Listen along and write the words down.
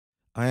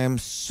I am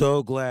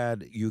so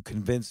glad you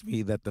convinced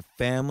me that the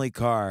family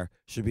car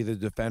should be the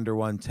Defender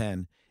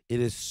 110.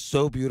 It is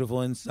so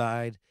beautiful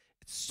inside,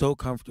 it's so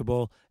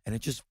comfortable, and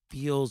it just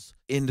feels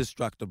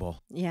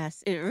indestructible.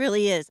 Yes, it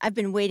really is. I've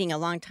been waiting a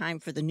long time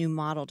for the new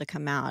model to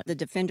come out. The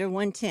Defender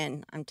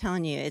 110, I'm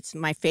telling you, it's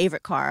my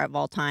favorite car of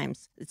all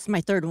times. It's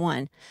my third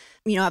one.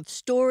 I have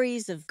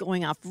stories of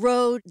going off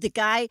road. The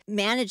guy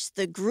managed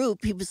the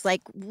group. He was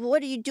like,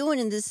 "What are you doing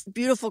in this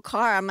beautiful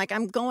car?" I'm like,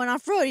 "I'm going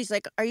off road." He's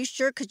like, "Are you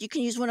sure? Because you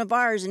can use one of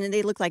ours." And then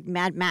they look like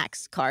Mad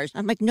Max cars.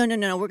 I'm like, "No, no,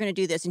 no, no, we're going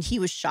to do this." And he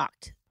was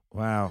shocked.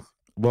 Wow.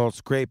 Well,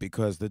 it's great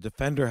because the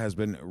Defender has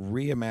been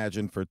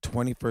reimagined for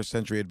 21st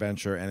century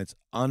adventure, and its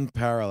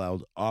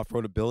unparalleled off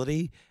road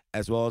ability,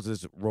 as well as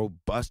its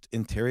robust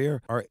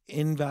interior, are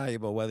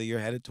invaluable whether you're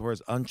headed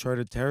towards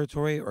uncharted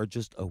territory or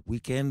just a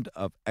weekend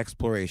of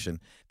exploration.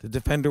 The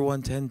Defender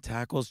 110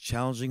 tackles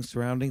challenging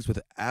surroundings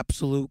with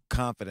absolute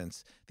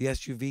confidence. The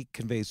SUV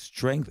conveys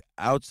strength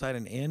outside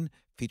and in,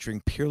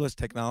 featuring peerless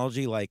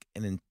technology like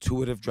an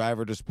intuitive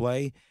driver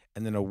display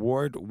and an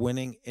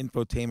award-winning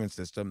infotainment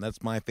system.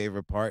 That's my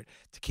favorite part,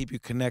 to keep you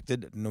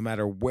connected no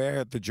matter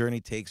where the journey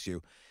takes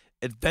you.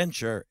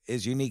 Adventure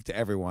is unique to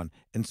everyone,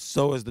 and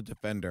so is the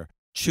Defender.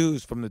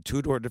 Choose from the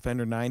two-door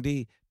Defender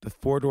 90, the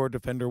four-door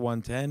Defender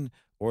 110,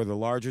 or the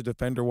larger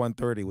Defender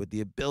 130 with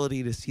the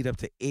ability to seat up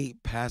to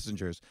 8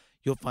 passengers.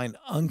 You'll find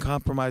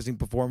uncompromising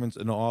performance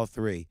in all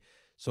three.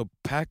 So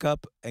pack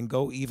up and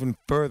go even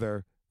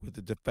further with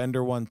the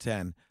Defender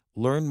 110.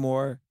 Learn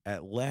more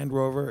at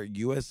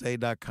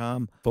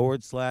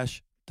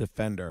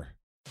LandRoverUSA.com/Defender.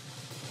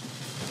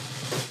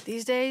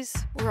 These days,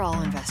 we're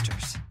all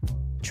investors,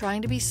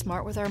 trying to be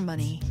smart with our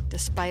money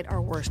despite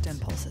our worst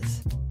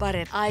impulses. But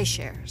at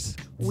iShares,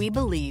 we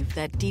believe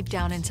that deep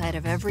down inside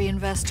of every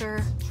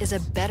investor is a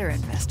better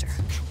investor.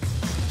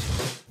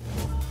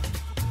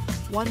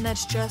 One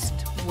that's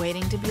just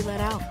waiting to be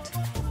let out.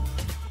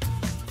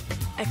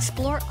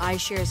 Explore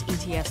iShares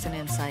ETFs and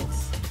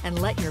insights and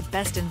let your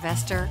best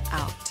investor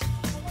out.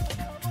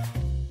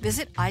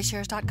 Visit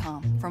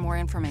iShares.com for more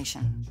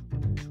information.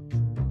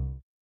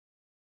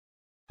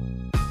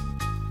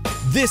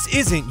 This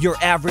isn't your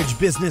average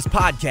business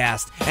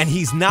podcast, and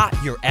he's not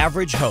your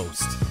average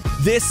host.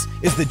 This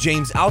is the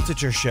James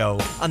Altucher Show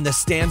on the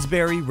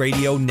Stansberry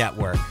Radio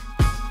Network.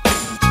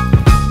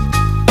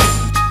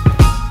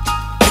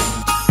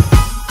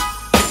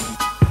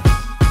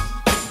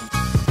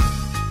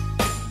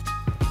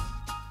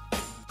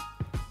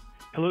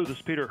 Hello, this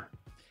is Peter.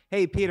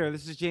 Hey, Peter,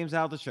 this is James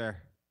Altucher.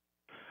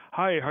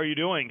 Hi, how are you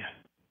doing?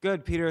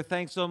 Good, Peter.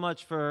 Thanks so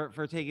much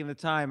for taking the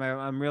time.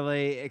 I'm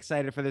really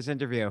excited for this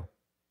interview.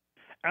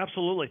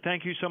 Absolutely.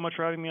 Thank you so much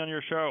for having me on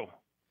your show.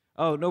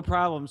 Oh, no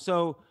problem.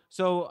 So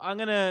I'm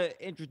gonna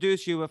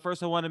introduce you, but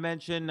first I want to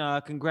mention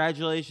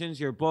congratulations.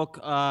 Your book,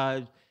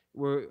 by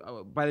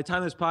the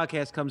time this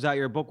podcast comes out,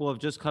 your book will have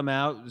just come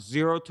out.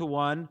 0 to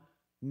 1: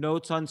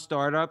 Notes on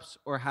Startups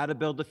or How to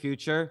Build the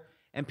Future.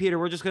 And Peter,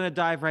 we're just gonna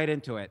dive right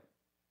into it.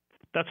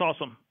 That's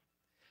awesome.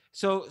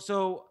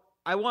 So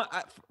I want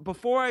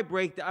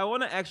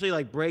to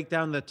actually break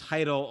down the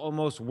title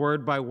almost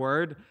word by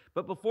word.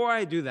 But before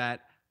I do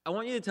that, I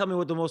want you to tell me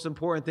what the most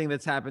important thing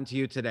that's happened to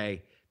you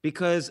today,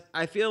 because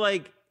I feel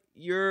like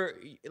you're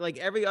like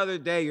every other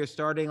day you're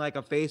starting like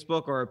a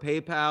Facebook or a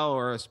PayPal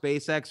or a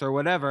SpaceX or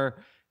whatever.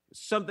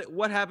 Something.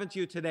 What happened to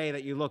you today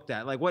that you looked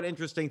at? Like, what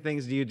interesting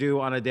things do you do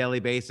on a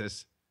daily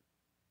basis?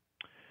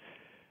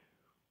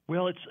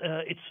 Well, it's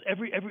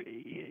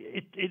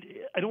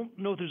I don't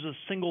know if there's a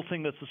single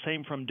thing that's the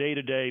same from day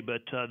to day,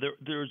 but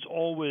there's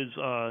always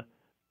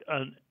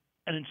an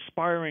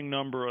inspiring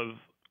number of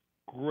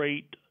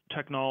great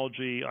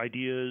technology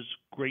ideas,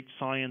 great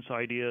science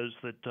ideas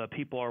that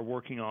people are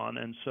working on.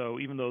 And so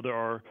even though there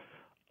are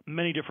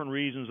many different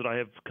reasons that I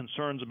have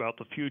concerns about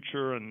the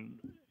future and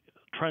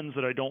trends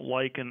that I don't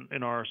like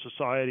in our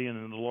society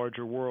and in the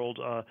larger world,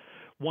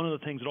 one of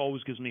the things that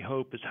always gives me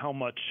hope is how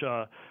much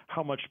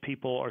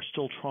people are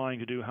still trying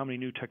to do, how many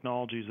new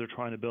technologies they're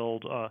trying to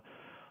build.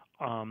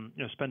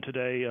 Spent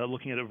today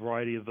looking at a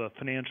variety of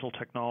financial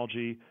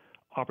technology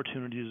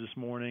opportunities this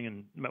morning,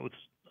 and met with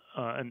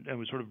and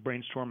was sort of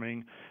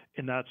brainstorming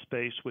in that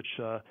space, which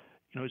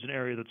is an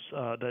area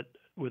that's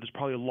where there's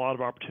probably a lot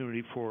of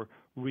opportunity for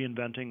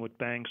reinventing what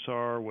banks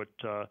are, what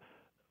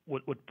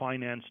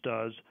finance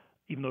does,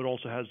 even though it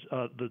also has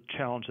the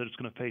challenge that it's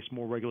going to face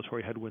more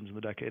regulatory headwinds in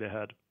the decade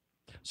ahead.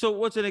 So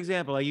what's an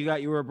example? Like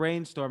you were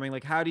brainstorming.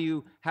 Like how do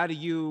you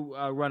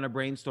run a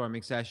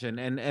brainstorming session,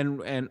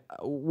 and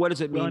what does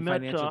it mean?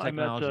 Financial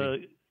technology. I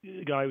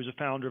met a guy who's a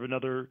founder of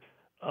another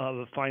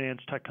a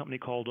finance tech company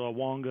called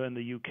Wonga in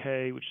the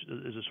UK, which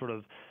is a sort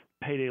of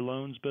payday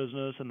loans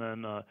business, and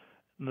then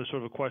there's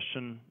sort of a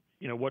question,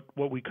 what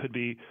one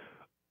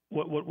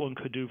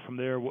could do from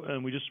there,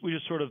 and we just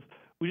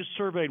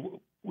surveyed.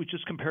 We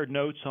just compared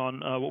notes on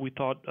what we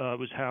thought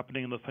was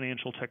happening in the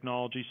financial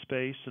technology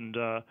space, and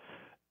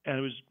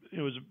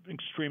it was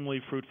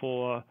extremely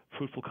fruitful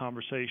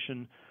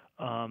conversation.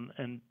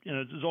 And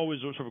there's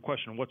always sort of a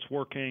question: what's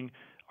working?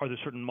 Are there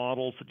certain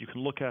models that you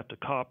can look at to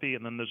copy?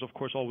 And then there's of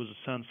course always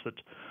a sense that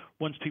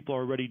once people are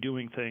already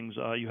doing things,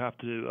 you have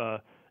to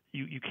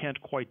you can't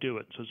quite do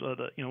it. So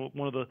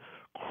one of the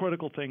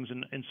critical things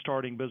in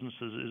starting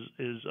businesses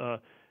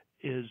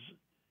is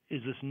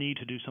this need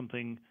to do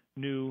something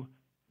new,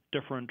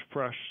 different,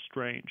 fresh,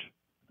 strange.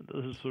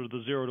 This is sort of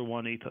the 0 to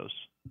 1 ethos.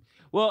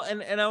 Well,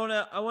 and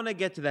I wanna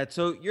get to that.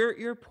 So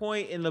your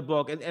point in the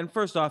book, and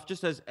first off,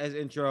 just as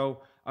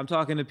intro, I'm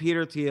talking to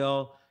Peter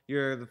Thiel.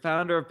 You're the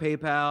founder of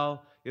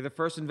PayPal. You're the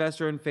first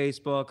investor in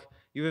Facebook.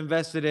 You've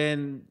invested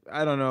in,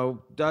 I don't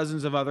know,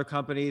 dozens of other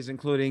companies,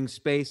 including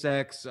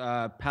SpaceX,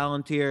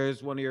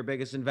 Palantir's one of your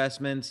biggest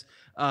investments.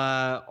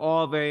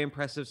 All very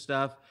impressive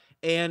stuff.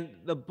 And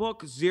the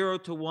book 0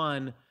 to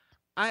 1,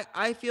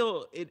 I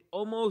feel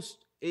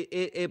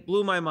it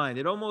blew my mind.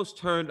 It almost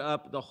turned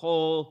up the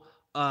whole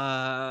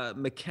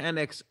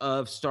mechanics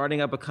of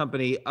starting up a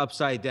company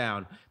upside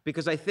down,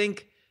 because I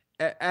think,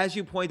 as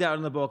you point out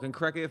in the book, and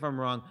correct me if I'm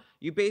wrong,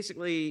 you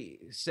basically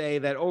say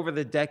that over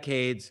the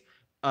decades,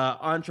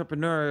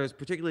 entrepreneurs,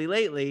 particularly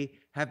lately,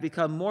 have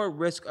become more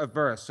risk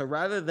averse. So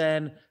rather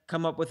than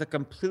come up with a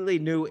completely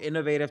new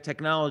innovative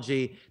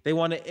technology, they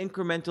want to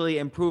incrementally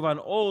improve on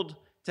old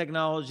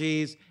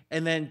technologies,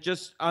 and then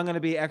just, I'm going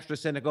to be extra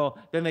cynical,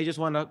 then they just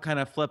want to kind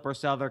of flip or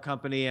sell their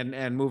company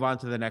and move on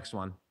to the next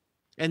one.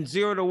 And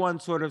 0 to 1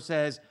 sort of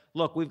says,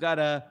 look, we've got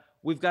to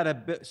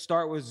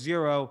start with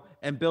 0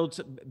 and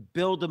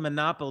build a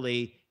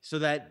monopoly, so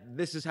that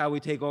this is how we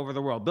take over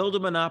the world. Build a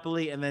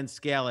monopoly and then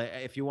scale it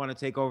if you want to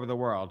take over the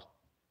world.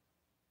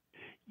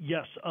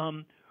 Yes.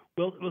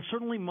 Well,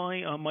 certainly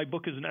my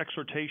book is an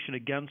exhortation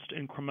against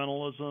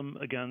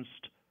incrementalism, against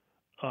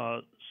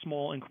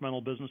small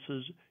incremental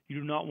businesses. You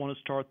do not want to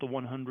start the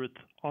 100th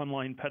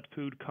online pet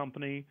food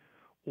company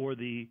or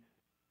the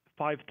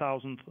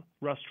 5,000th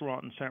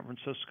restaurant in San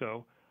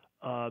Francisco.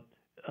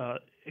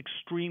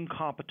 Extreme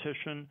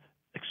competition,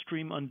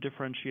 extreme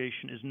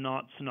undifferentiation is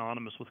not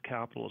synonymous with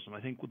capitalism. I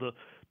think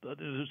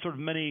there's sort of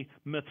many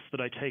myths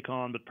that I take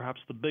on, but perhaps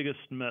the biggest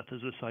myth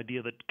is this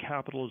idea that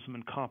capitalism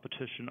and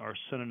competition are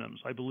synonyms.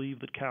 I believe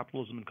that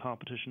capitalism and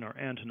competition are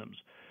antonyms.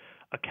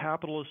 A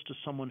capitalist is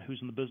someone who's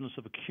in the business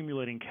of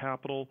accumulating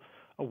capital.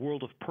 A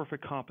world of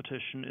perfect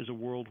competition is a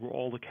world where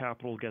all the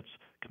capital gets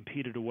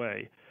competed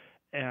away.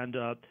 And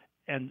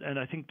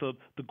I think the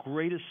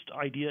greatest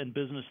idea in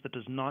business that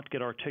does not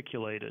get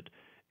articulated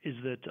is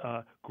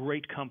that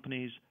great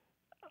companies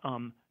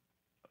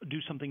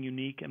do something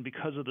unique, and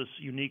because of this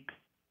unique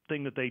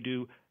thing that they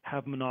do,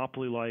 have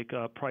monopoly-like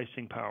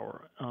pricing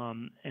power.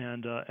 And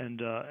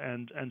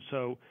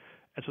so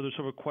there's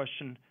sort of a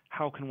question: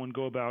 how can one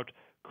go about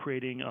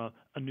creating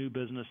a new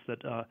business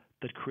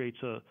that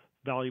creates a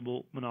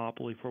valuable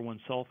monopoly for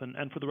oneself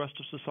and for the rest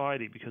of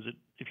society? Because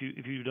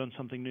if you've done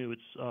something new,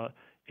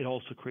 it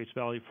also creates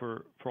value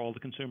for all the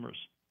consumers.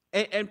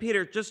 And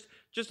Peter, just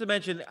to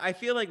mention, I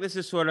feel like this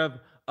is sort of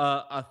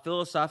a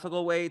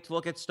philosophical way to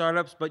look at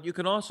startups, but you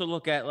can also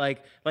look at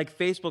like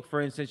Facebook,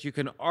 for instance. You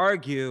can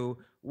argue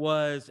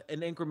was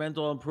an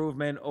incremental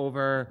improvement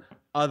over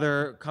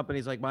other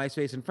companies like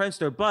MySpace and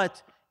Friendster,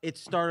 but it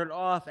started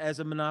off as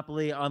a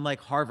monopoly on like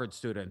Harvard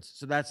students.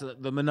 So that's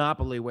the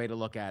monopoly way to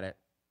look at it.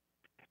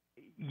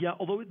 Yeah,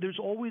 although it's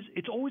always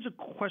a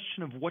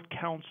question of what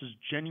counts as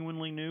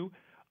genuinely new.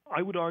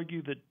 I would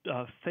argue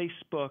that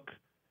Facebook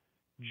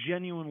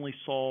genuinely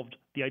solved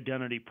the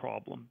identity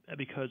problem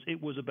because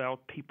it was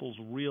about people's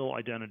real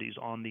identities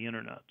on the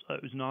internet.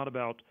 It was not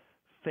about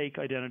fake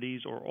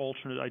identities or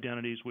alternate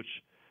identities, which,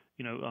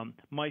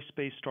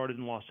 MySpace started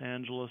in Los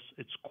Angeles.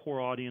 Its core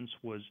audience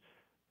was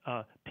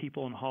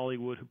people in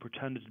Hollywood who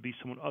pretended to be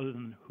someone other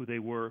than who they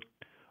were.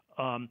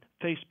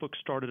 Facebook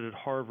started at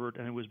Harvard,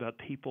 and it was about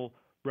people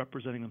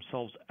representing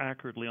themselves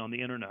accurately on the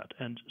internet.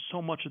 And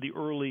so much of the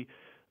early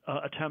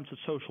attempts at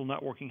social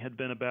networking had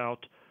been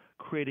about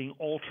creating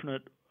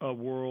alternate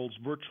worlds,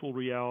 virtual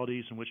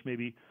realities in which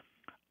maybe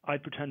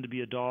I'd pretend to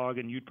be a dog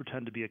and you'd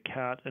pretend to be a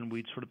cat, and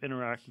we'd sort of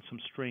interact in some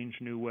strange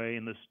new way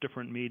in this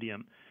different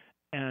medium.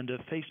 And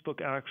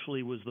Facebook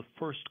actually was the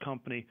first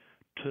company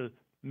to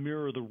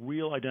mirror the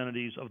real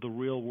identities of the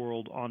real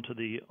world onto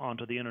the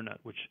internet,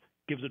 which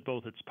gives it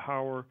both its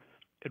power.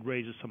 It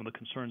raises some of the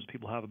concerns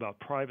people have about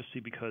privacy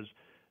because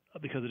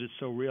it is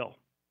so real.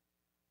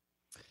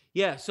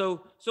 Yeah,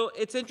 so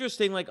it's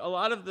interesting. Like a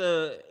lot of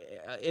the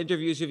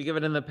interviews you've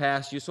given in the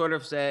past, you sort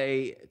of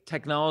say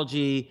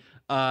technology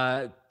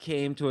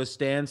came to a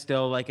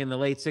standstill like in the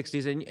late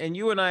 60s. And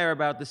you and I are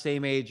about the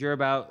same age. You're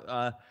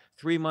about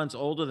 3 months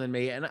older than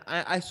me. And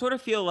I sort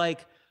of feel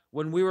like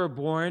when we were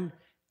born,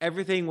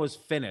 everything was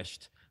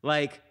finished.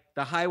 Like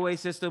the highway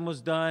system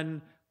was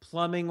done,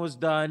 plumbing was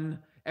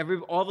done,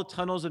 all the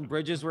tunnels and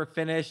bridges were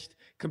finished,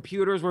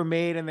 computers were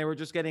made, and they were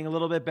just getting a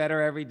little bit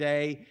better every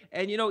day.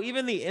 And,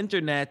 even the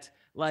internet,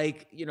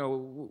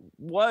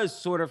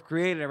 was sort of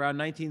created around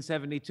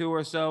 1972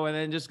 or so, and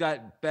then just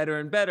got better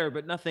and better,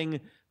 but nothing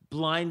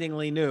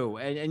blindingly new.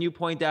 And you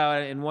point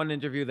out in one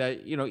interview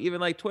that, even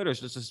like Twitter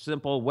is just a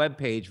simple web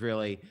page,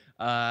 really.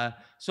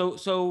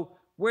 So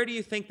where do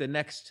you think the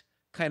next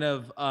kind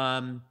of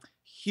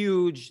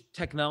huge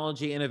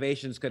technology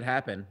innovations could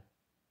happen?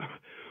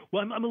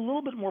 Well, I'm a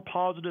little bit more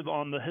positive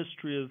on the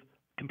history of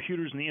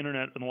computers and the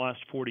internet in the last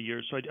 40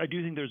 years. So I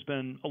do think there's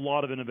been a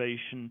lot of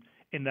innovation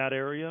in that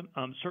area.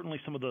 Certainly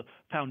some of the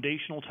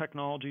foundational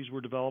technologies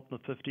were developed in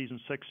the 50s and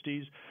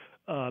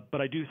 60s,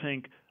 but I do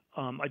think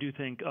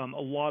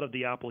a lot of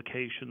the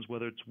applications,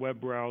 whether it's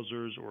web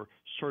browsers or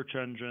search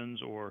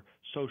engines or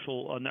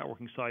social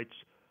networking sites,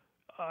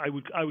 I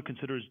would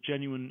consider as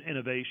genuine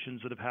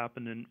innovations that have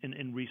happened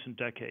in recent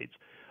decades.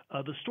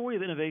 The story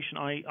of innovation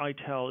I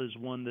tell is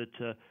one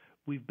that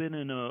we've been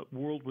in a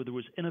world where there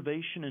was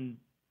innovation in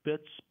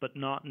bits but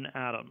not in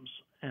atoms,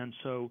 and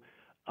so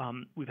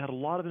we've had a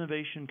lot of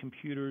innovation in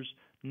computers,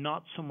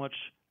 not so much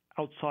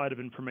outside of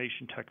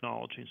information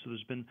technology. So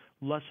there's been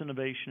less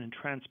innovation in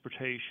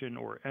transportation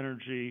or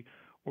energy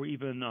or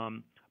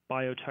even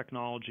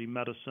biotechnology,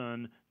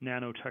 medicine,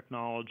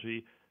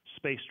 nanotechnology,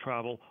 space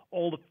travel.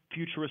 All the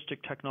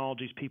futuristic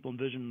technologies people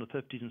envisioned in the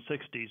 50s and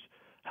 60s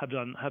have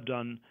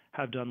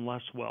done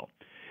less well.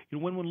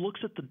 When one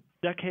looks at the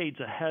decades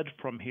ahead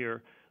from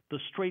here, the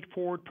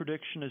straightforward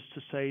prediction is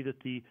to say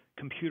that the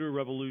computer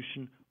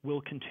revolution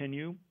will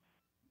continue.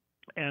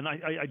 And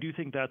I do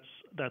think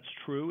that's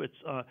true.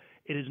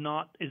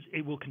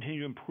 It will continue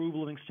to improve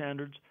living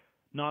standards,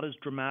 not as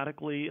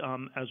dramatically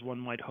as one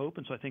might hope.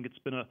 And so I think it's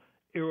been an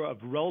era of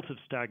relative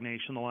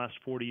stagnation the last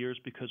 40 years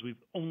because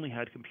we've only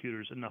had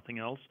computers and nothing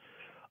else.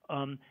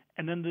 And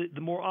then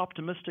the more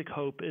optimistic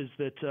hope is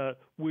that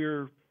we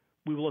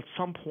will at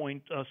some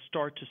point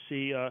start to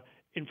see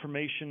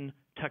information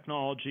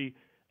technology,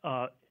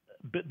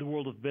 the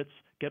world of bits,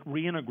 get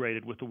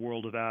reintegrated with the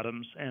world of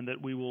atoms, and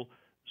that we will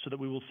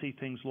see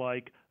things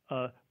like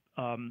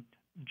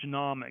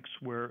genomics,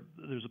 where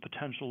there's a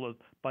potential of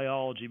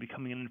biology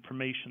becoming an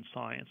information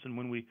science. And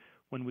when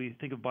we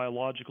think of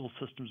biological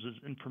systems as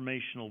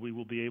informational, we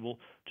will be able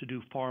to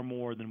do far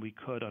more than we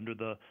could under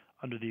the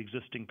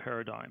existing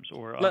paradigms.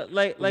 Or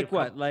like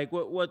what? Like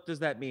what does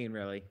that mean,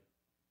 really?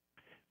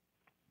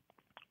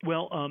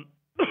 Well,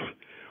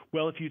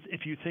 well, if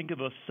you think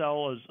of a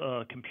cell as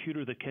a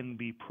computer that can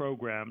be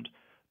programmed,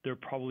 there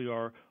probably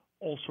are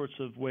all sorts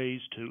of ways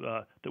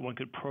that one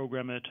could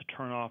program it to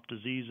turn off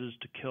diseases,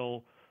 to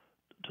kill,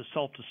 to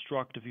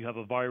self-destruct. If you have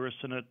a virus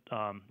in it,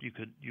 you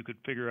could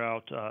figure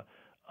out.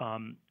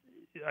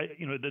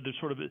 There's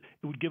sort of it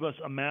would give us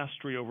a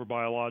mastery over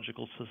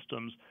biological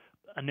systems,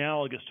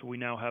 analogous to what we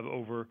now have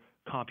over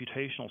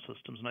computational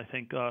systems. And I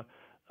think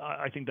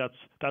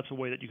that's a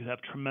way that you could have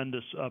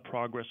tremendous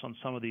progress on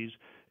some of these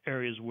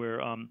areas where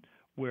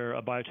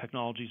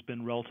biotechnology has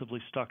been relatively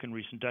stuck in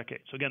recent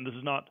decades. So again,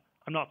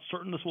 I'm not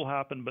certain this will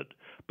happen, but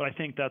I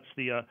think that's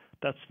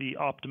the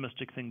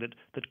optimistic thing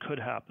that could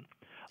happen.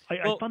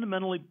 I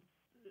fundamentally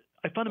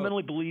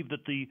believe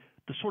that the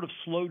sort of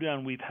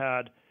slowdown we've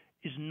had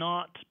is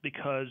not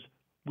because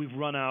we've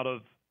run out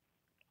of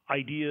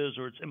ideas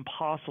or it's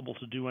impossible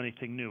to do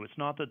anything new. It's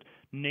not that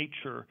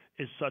nature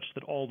is such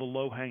that all the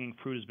low-hanging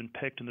fruit has been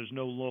picked and there's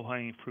no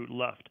low-hanging fruit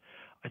left.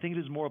 I think it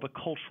is more of a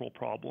cultural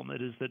problem.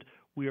 It is that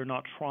we are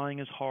not trying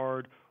as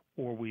hard,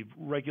 or we've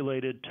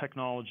regulated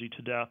technology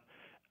to death.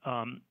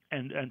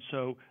 And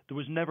so there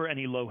was never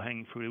any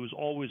low-hanging fruit. It was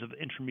always of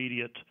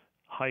intermediate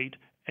height,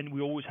 and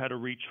we always had to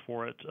reach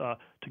for it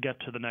to get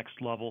to the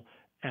next level.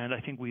 And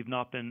I think we've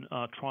not been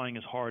trying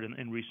as hard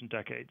in recent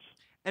decades.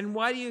 And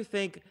why do you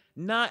think,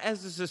 not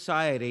as a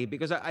society,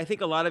 because I think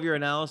a lot of your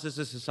analysis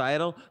is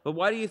societal, but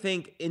why do you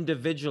think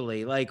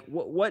individually, like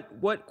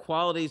what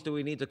qualities do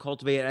we need to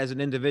cultivate as an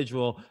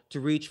individual to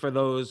reach for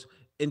those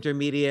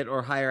intermediate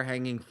or higher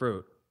hanging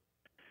fruit?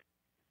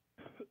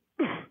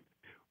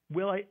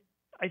 Well,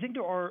 I think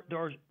there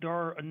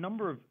are a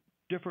number of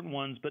different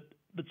ones, but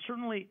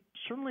certainly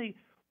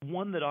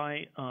one that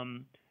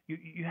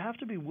you have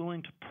to be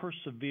willing to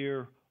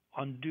persevere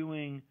on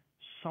doing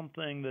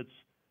something that's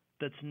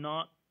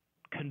not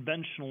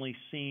conventionally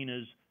seen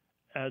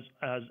as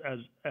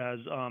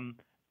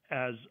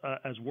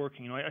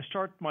working. I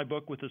start my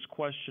book with this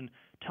question: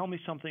 tell me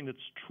something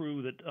that's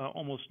true that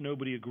almost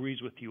nobody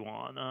agrees with you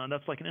on.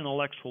 That's like an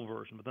intellectual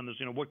version. But then there's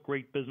what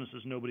great business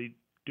is nobody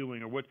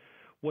doing, or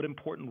what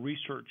important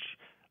research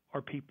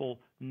are people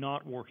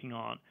not working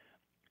on?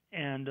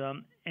 And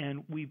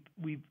we've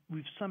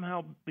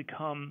somehow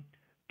become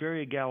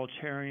very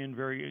egalitarian,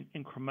 very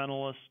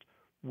incrementalist,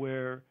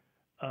 where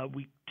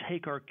we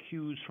take our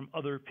cues from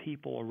other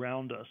people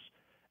around us,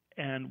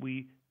 and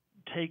we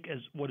take as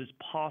what is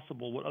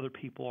possible what other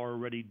people are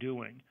already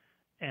doing,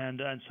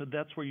 and so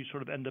that's where you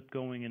sort of end up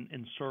going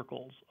in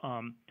circles.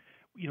 One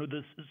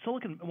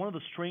of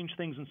the strange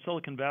things in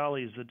Silicon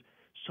Valley is that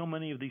so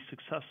many of these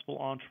successful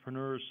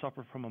entrepreneurs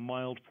suffer from a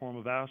mild form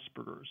of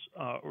Asperger's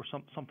or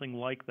something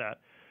like that.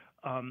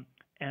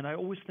 And I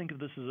always think of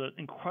this as an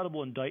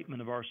incredible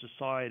indictment of our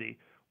society.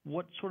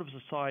 What sort of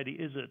society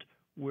is it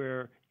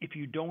where if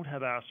you don't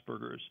have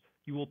Asperger's,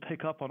 you will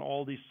pick up on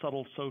all these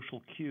subtle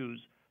social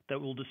cues that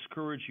will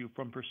discourage you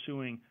from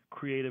pursuing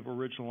creative,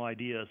 original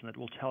ideas, and that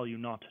will tell you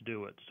not to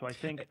do it. So I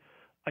think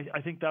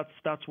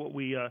that's what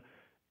we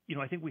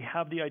I think we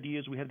have the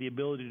ideas, we have the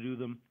ability to do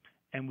them,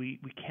 and we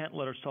can't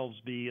let ourselves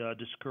be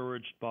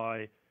discouraged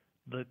by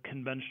the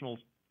conventional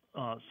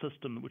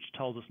system which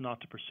tells us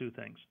not to pursue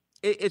things.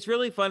 It's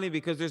really funny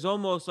because there's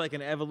almost like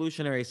an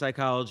evolutionary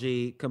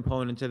psychology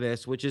component to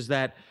this, which is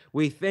that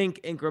we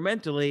think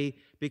incrementally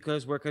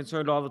because we're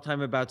concerned all the time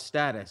about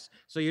status.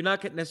 So you're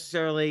not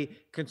necessarily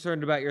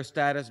concerned about your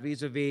status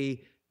vis-a-vis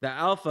the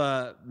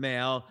alpha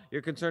male.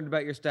 You're concerned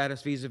about your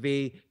status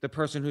vis-a-vis the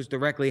person who's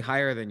directly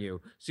higher than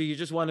you. So you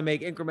just want to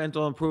make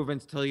incremental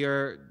improvements till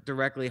you're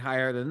directly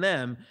higher than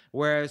them.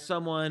 Whereas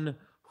someone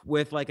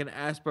with like an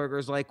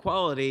Asperger's like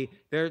quality,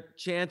 their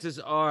chances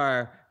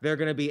are they're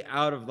going to be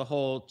out of the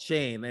whole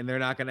chain and they're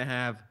not going to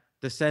have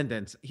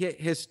descendants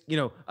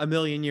a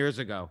million years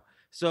ago.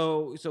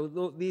 So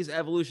these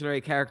evolutionary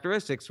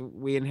characteristics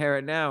we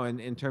inherit now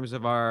in terms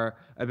of our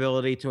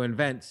ability to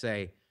invent,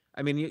 say.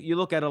 I mean, you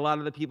look at a lot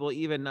of the people,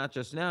 even not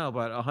just now,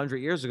 but 100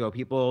 years ago,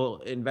 people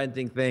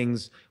inventing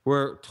things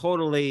were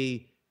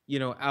totally,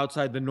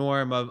 outside the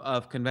norm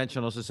of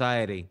conventional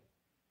society.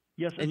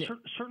 Yes, and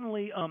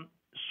certainly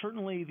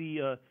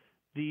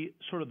the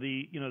sort of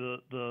the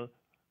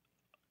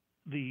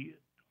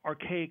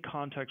archaic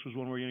context was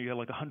one where you had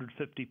like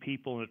 150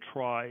 people in a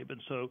tribe,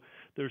 and so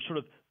there's sort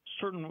of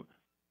certain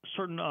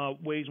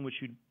ways in which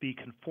you'd be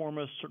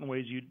conformist, certain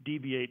ways you'd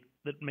deviate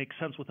that make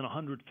sense within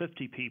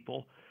 150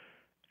 people,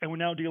 and we're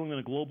now dealing in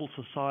a global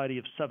society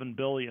of 7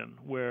 billion,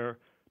 where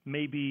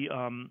maybe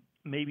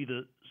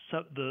the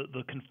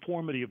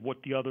conformity of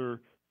what the other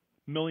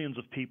millions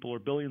of people or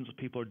billions of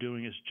people are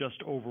doing is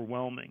just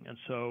overwhelming, and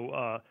so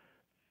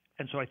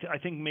I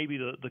think maybe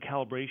the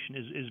calibration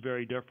is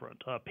very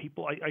different. I think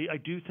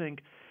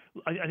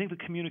the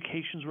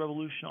communications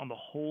revolution on the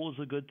whole is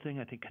a good thing.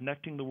 I think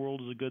connecting the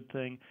world is a good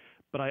thing,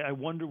 but I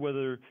wonder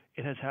whether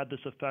it has had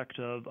this effect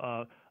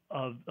of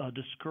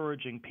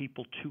discouraging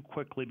people too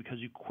quickly, because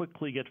you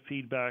quickly get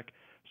feedback.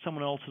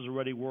 Someone else has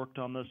already worked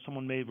on this.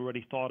 Someone may have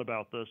already thought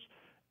about this,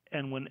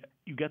 and when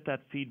you get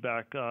that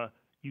feedback,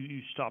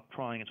 you stop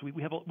trying. And so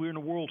we're in a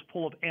world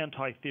full of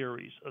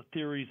anti-theories,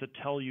 theories that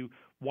tell you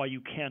why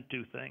you can't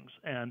do things,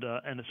 and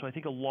so I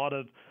think a lot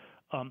of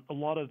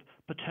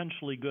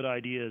potentially good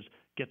ideas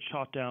get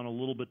shot down a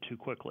little bit too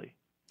quickly.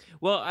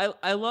 Well,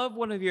 I love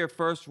one of your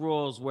first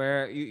rules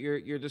where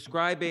you're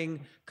describing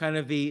kind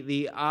of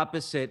the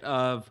opposite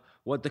of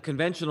what the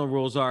conventional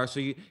rules are. So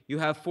you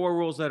have 4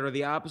 rules that are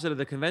the opposite of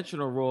the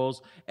conventional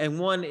rules, and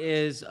one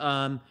is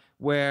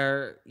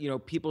where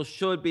people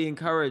should be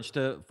encouraged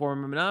to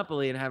form a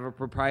monopoly and have a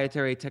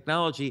proprietary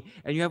technology,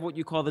 and you have what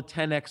you call the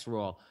 10x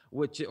rule,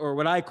 or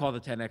what I call the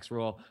 10x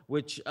rule,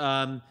 which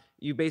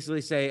you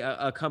basically say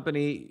a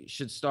company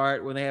should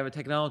start when they have a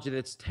technology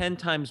that's 10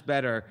 times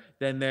better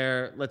than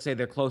let's say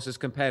their closest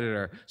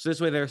competitor. So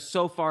this way they're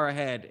so far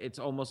ahead, it's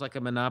almost like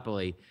a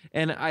monopoly.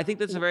 And I think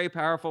that's a very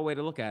powerful way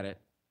to look at it.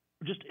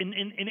 Just in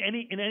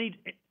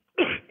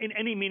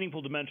any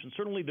meaningful dimension.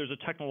 Certainly there's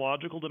a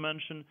technological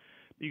dimension.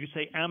 You could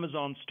say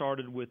Amazon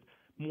started with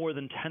more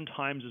than 10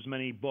 times as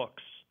many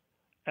books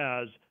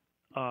as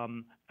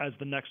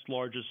the next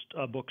largest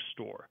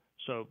bookstore.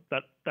 So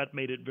that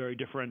made it very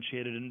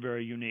differentiated and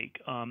very unique.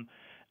 And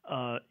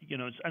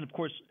of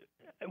course,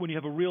 when you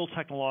have a real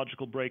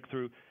technological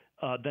breakthrough,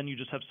 then you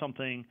just have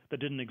something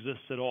that didn't exist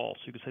at all.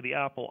 So you could say the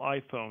Apple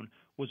iPhone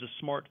was a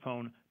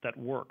smartphone that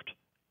worked.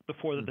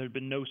 Before that, there had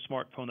been no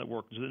smartphone that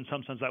worked. So in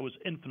some sense, that was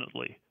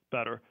infinitely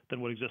better than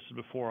what existed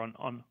before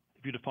on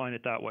if you define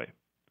it that way.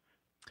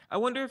 I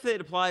wonder if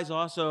it applies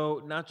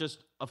also not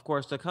just, of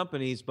course, to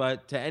companies,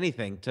 but to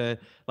anything. To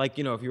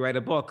if you write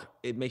a book,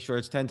 it makes sure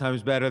it's 10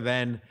 times better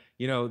than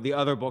the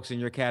other books in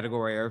your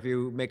category. Or if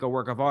you make a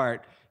work of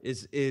art,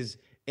 is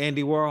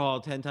Andy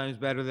Warhol 10 times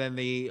better than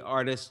the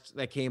artist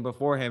that came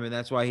before him, and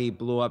that's why he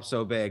blew up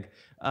so big.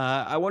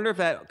 I wonder if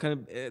that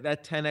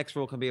 10x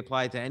rule can be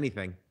applied to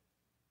anything.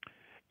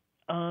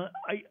 I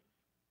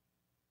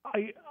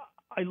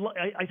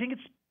think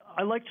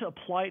I like to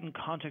apply it in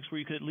context where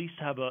you could at least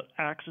have an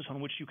axis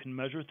on which you can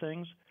measure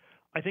things.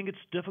 I think it's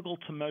difficult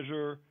to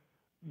measure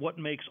what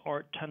makes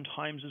art 10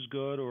 times as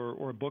good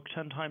or a book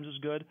 10 times as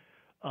good.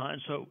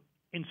 And so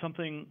in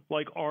something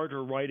like art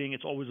or writing,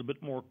 it's always a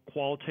bit more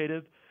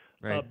qualitative.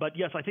 Right. But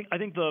yes, I think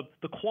the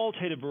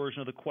qualitative version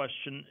of the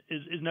question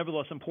is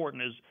nevertheless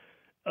important.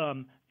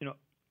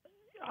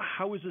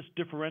 How is this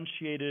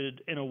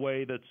differentiated in a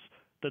way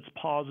that's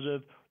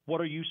positive? What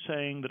are you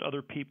saying that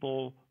other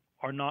people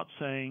are not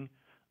saying?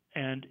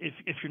 And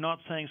if you're not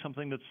saying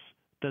something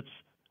that's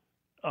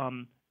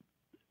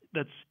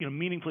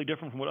meaningfully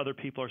different from what other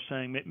people are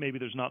saying, maybe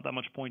there's not that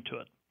much point to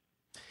it.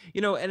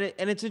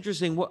 And it's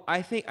interesting.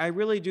 I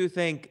really do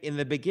think in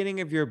the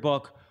beginning of your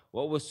book,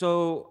 what was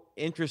so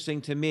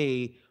interesting to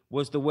me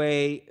was the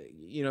way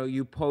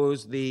you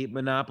pose the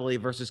monopoly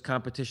versus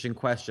competition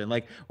question.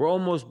 Like, we're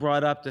almost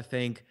brought up to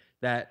think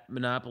that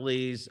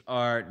monopolies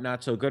are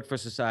not so good for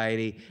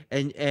society,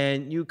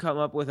 and you come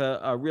up with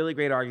a really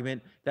great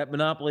argument that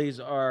monopolies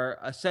are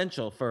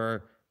essential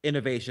for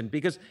innovation,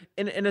 because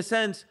in a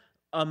sense,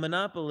 a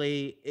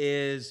monopoly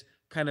is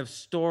kind of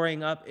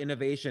storing up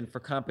innovation for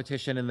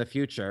competition in the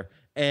future.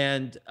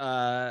 And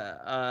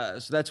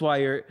so that's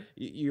why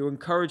you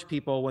encourage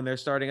people when they're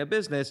starting a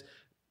business.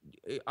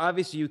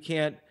 Obviously, you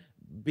can't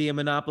be a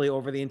monopoly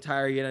over the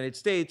entire United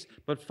States,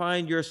 but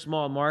find your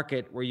small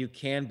market where you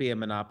can be a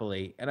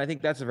monopoly. And I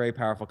think that's a very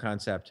powerful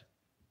concept.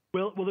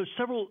 Well, there's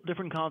several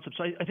different concepts.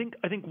 I think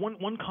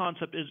one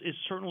concept is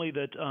certainly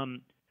that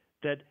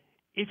that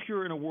if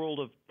you're in a world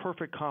of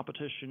perfect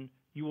competition,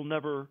 you will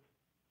never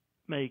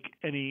make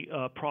any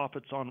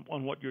profits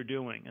on what you're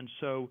doing. And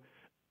so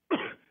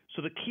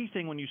so the key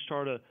thing when you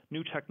start a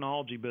new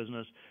technology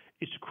business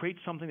is to create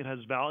something that has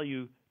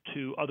value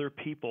to other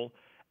people,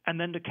 and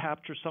then to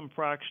capture some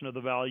fraction of the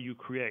value you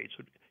create.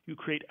 So you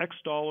create X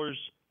dollars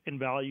in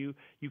value,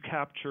 you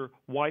capture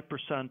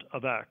Y%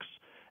 of X.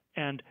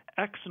 And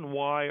X and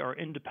Y are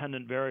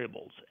independent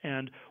variables.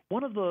 And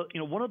one of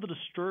the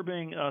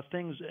disturbing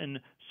things in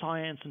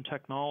science and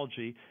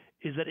technology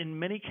is that in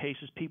many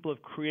cases people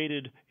have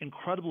created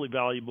incredibly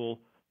valuable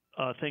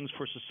things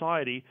for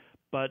society,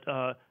 but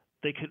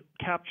they could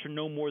capture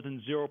no more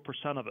than 0%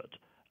 of it.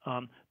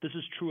 This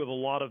is true of a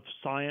lot of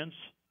science,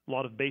 a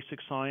lot of basic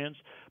science.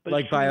 But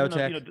like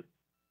biotech.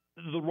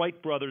 The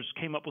Wright brothers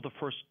came up with the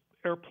first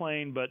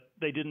airplane, but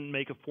they didn't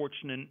make a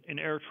fortune in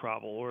air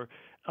travel. Or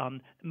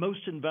most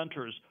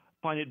inventors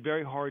find it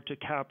very hard to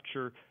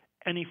capture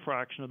any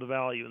fraction of the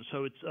value. And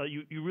so it's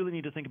you really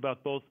need to think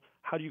about both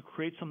how do you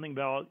create something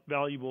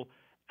valuable,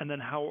 and then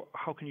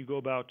how can you go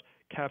about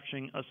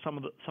capturing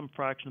some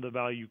fraction of the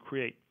value you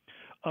create.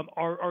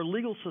 Our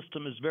legal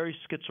system is very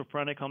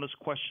schizophrenic on this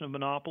question of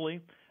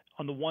monopoly.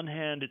 On the one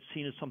hand, it's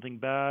seen as something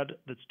bad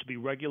that's to be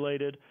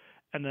regulated,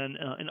 and then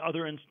in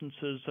other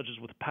instances, such as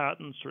with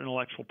patents or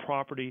intellectual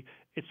property,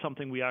 it's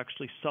something we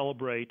actually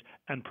celebrate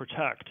and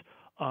protect.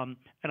 And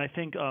I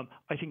think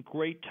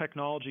great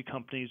technology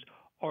companies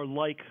are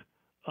like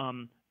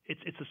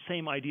it's the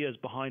same idea as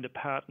behind a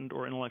patent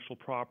or intellectual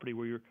property,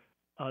 where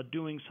you're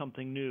doing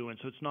something new. And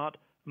so it's not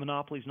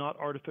monopoly is not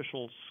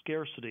artificial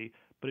scarcity,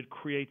 but it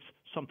creates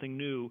something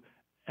new,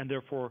 and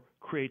therefore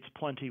creates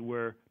plenty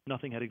where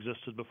nothing had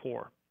existed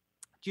before.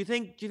 Do you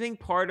think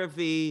part of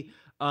the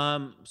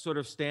sort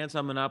of stance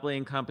on monopoly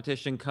and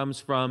competition comes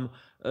from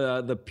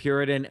the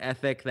Puritan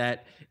ethic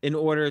that in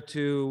order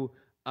to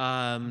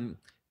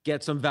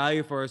get some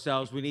value for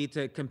ourselves, we need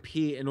to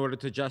compete in order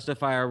to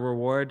justify our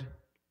reward?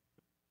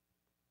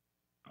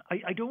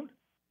 I don't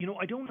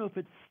know if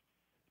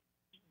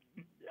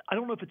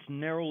it's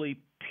narrowly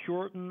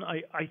Puritan.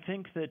 I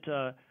think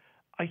that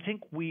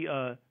we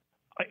the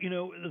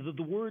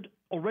word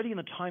already in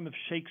the time of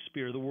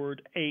Shakespeare, the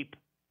word ape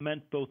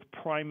meant both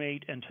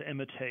primate and to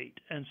imitate.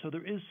 And so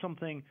there is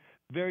something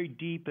very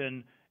deep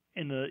in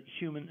the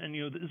human, and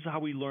this is how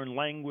we learn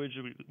language.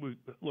 We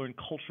learn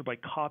culture by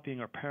copying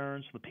our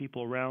parents, the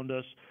people around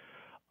us.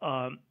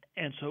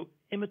 And so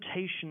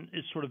imitation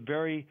is sort of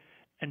very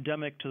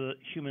endemic to the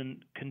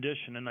human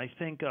condition. And I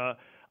think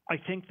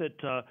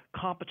that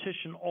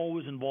competition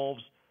always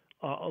involves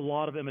a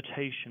lot of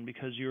imitation,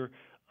 because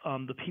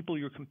the people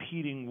you're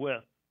competing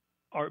with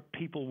are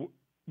people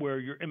where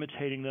you're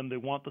imitating them. They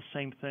want the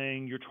same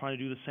thing. You're trying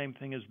to do the same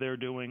thing as they're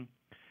doing,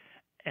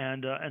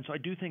 and so I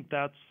do think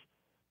this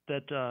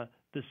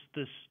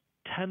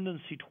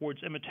tendency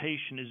towards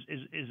imitation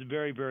is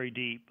very, very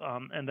deep,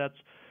 and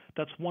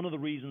that's one of the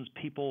reasons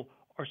people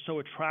are so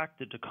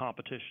attracted to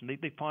competition.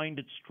 They find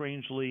it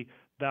strangely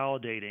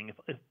validating.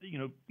 If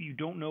you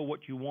don't know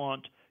what you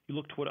want, you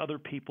look to what other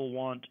people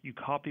want. You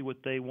copy what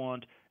they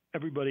want.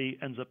 Everybody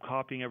ends up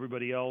copying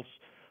everybody else.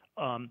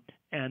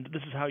 And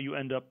this is how you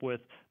end up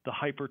with the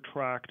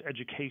hyper-tracked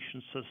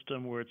education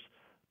system, where it's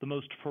the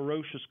most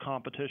ferocious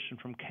competition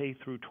from K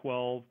through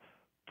 12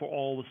 for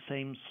all the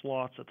same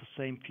slots at the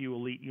same few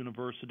elite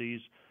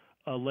universities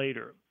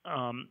later.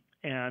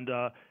 And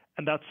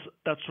that's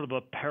sort of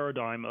a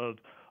paradigm of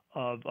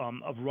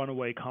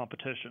runaway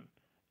competition.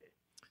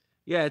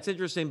 Yeah, it's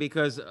interesting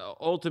because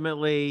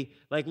ultimately,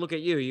 like, look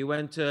at you. You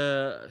went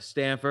to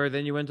Stanford,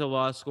 then you went to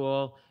law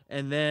school,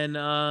 and then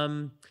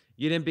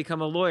you didn't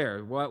become a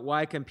lawyer.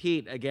 Why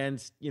compete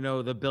against,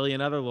 the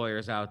billion other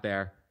lawyers out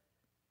there?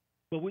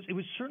 Well, it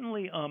was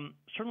certainly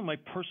my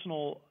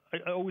personal.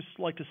 I always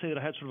like to say that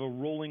I had sort of a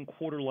rolling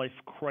quarter-life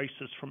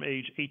crisis from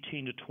age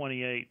 18 to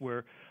 28,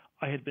 where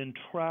I had been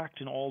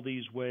tracked in all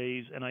these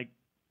ways, and I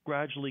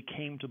gradually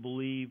came to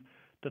believe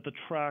that the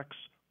tracks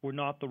were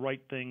not the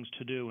right things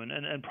to do.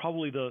 And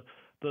probably the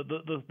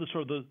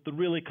sort of the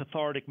really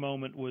cathartic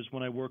moment was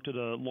when I worked at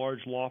a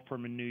large law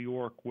firm in New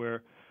York,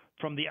 where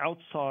from the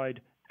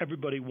outside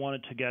everybody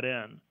wanted to get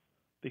in,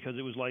 because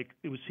it was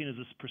seen as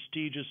this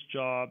prestigious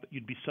job.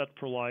 You'd be set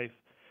for life.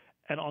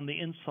 And on the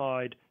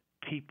inside,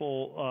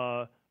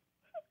 people,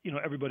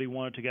 everybody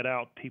wanted to get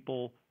out.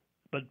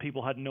 But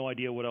people had no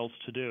idea what else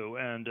to do.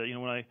 And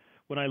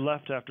when I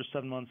left after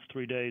 7 months,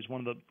 3 days,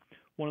 one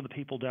of the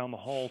people down the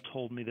hall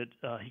told me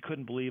that he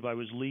couldn't believe I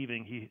was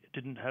leaving. He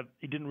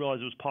didn't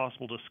realize it was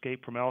possible to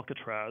escape from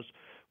Alcatraz,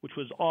 which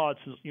was odd,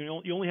 since you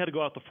only had to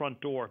go out the front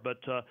door. But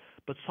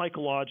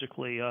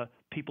psychologically,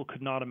 people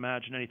could not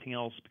imagine anything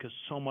else, because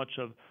so much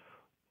of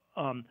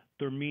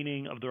their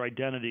meaning, of their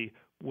identity,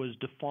 was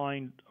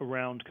defined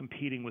around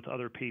competing with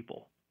other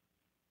people.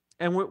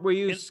 And were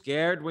you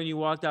scared when you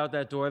walked out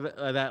that door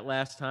that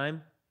last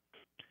time?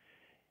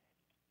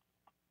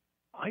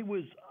 I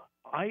was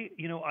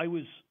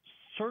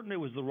certain it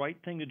was the right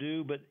thing to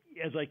do, but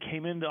as I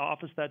came into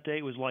office that day,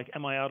 it was like,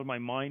 am I out of my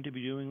mind to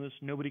be doing this?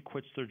 Nobody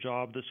quits their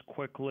job this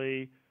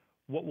quickly.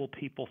 What will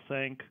people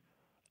think?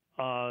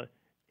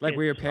 Like,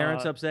 were your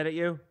parents upset at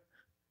you?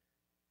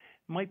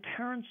 My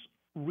parents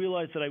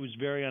realized that I was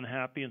very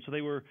unhappy, and so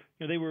they were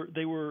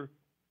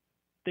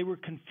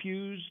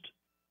confused,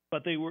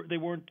 but they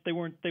weren't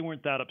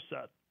that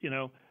upset,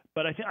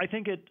 But I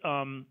think it.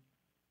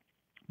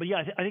 But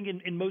yeah, I think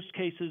in most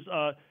cases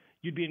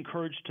you'd be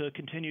encouraged to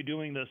continue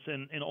doing this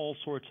in all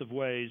sorts of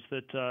ways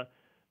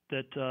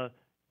that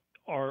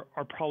are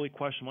probably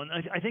questionable.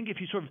 And I think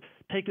if you sort of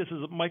take this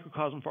as a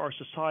microcosm for our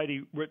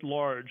society writ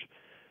large,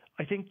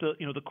 I think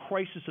the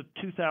crisis of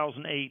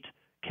 2008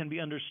 can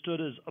be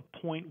understood as a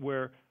point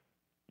where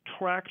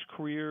tracked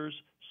careers,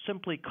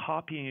 simply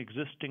copying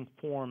existing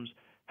forms,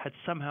 had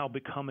somehow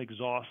become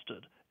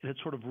exhausted. It had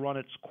sort of run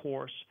its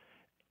course.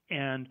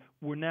 And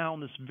we're now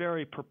in this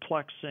very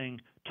perplexing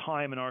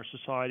time in our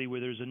society where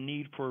there's a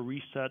need for a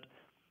reset,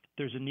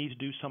 there's a need to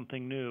do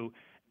something new,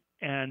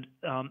 and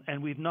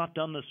we've not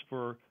done this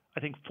for, I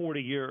think,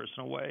 40 years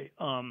in a way.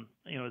 I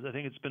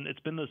think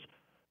it's been this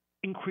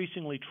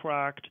increasingly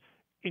tracked,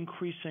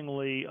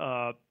 increasingly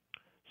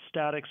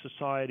static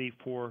society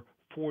for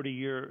 40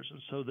 years,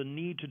 and so the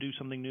need to do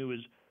something new is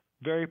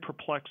very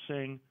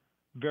perplexing,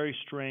 very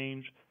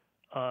strange.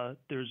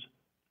 There's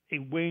a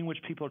way in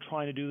which people are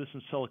trying to do this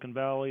in Silicon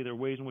Valley. There are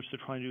ways in which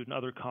they're trying to do it in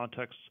other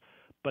contexts,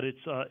 but it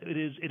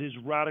is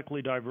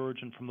radically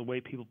divergent from the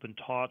way people have been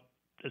taught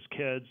as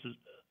kids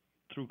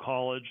through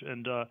college,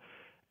 and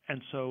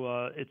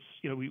so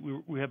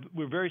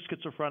we're very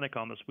schizophrenic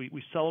on this.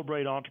 We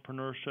celebrate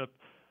entrepreneurship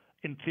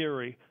in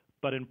theory,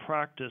 but in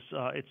practice,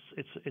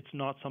 it's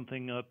not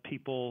something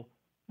people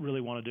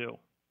really want to do.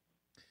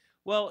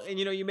 Well, and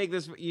you make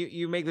this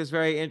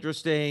very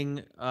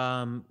interesting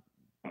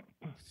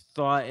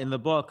thought in the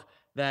book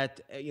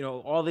that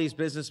all these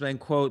businessmen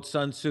quote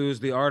Sun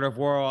Tzu's The Art of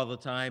War all the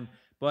time,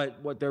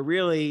 but the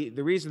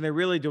reason they're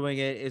really doing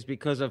it is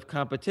because of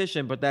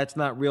competition, but that's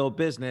not real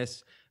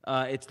business.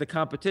 It's the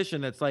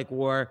competition that's like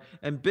war,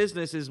 and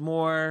business is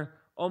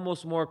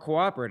almost more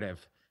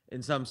cooperative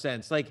in some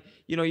sense. Like,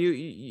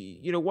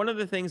 one of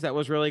the things that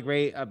was really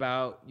great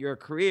about your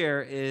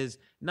career is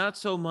not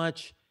so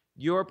much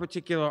your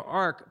particular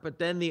arc, but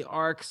then the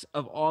arcs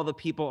of all the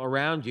people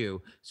around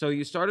you. So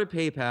you started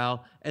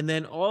PayPal, and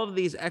then all of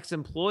these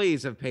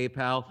ex-employees of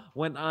PayPal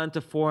went on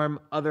to form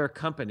other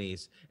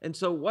companies. And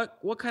so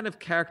what kind of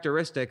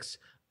characteristics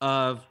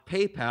of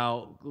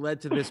PayPal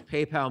led to this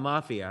PayPal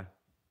mafia?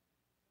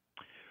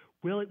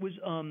 Well, it was,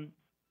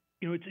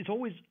 it's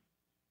always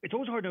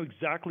hard to know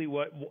exactly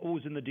what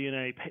was in the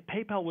DNA.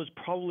 PayPal was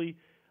probably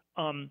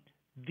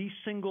the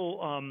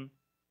single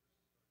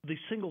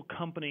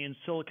company in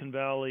Silicon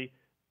Valley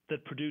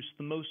that produced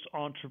the most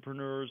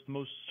entrepreneurs, the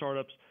most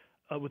startups,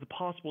 with the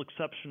possible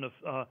exception of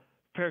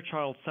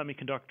Fairchild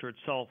Semiconductor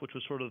itself, which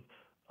was sort of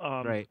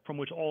from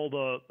which all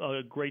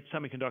the great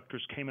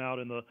semiconductors came out,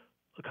 and the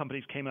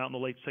companies came out in the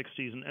late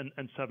 60s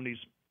and 70s,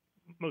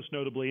 most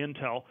notably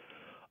Intel.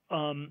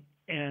 And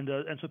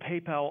so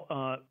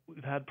PayPal,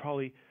 we've had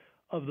probably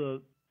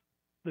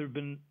there have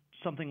been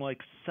something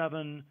like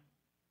 7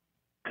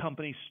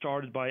 companies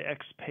started by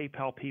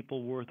ex-PayPal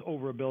people worth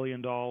over $1 billion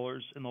in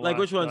the last. Like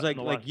which ones?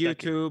 Like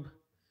YouTube. Decade.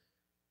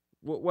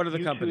 What are the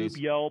YouTube, companies?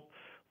 Yelp,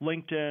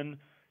 LinkedIn,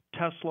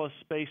 Tesla,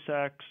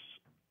 SpaceX,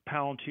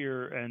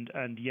 Palantir,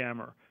 and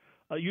Yammer.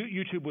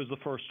 YouTube was the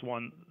first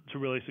one to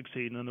really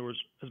succeed, and then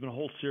has been a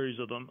whole series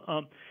of them.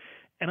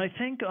 And I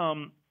think I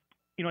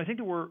think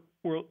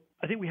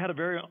we had a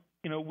very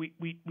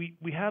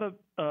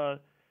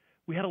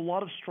we had a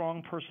lot of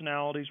strong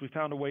personalities. We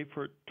found a way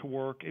for it to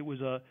work. It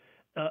was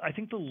I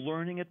think the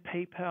learning at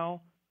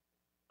PayPal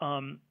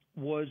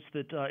was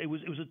that it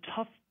was a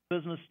tough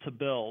business to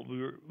build.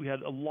 We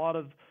had a lot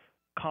of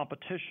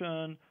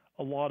competition,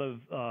 a lot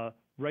of there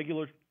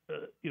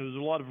was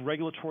a lot of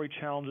regulatory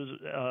challenges,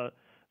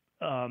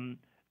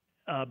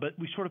 but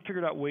we sort of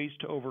figured out ways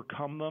to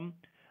overcome them.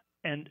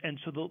 And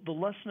so the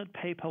lesson at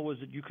PayPal was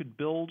that you could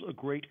build a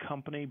great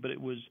company, but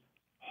it was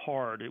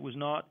hard. It was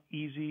not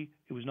easy.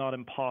 It was not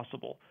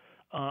impossible.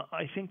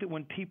 I think that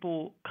when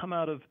people come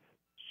out of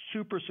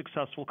super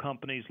successful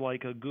companies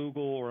like a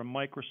Google or a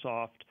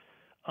Microsoft,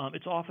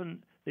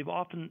 they've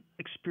often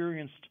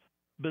experienced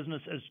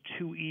business as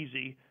too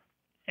easy,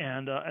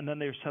 and then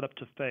they're set up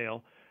to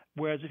fail.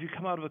 Whereas if you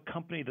come out of a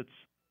company that's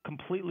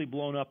completely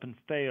blown up and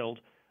failed,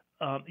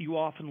 you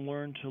often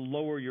learn to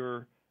lower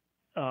your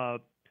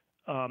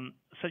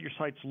set your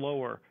sights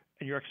lower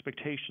and your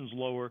expectations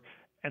lower.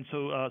 And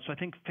so I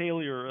think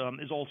failure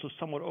is also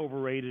somewhat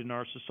overrated in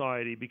our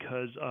society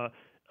because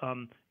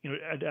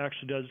it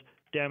actually does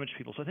damage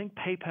people. So I think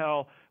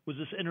PayPal was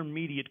this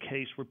intermediate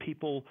case where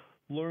people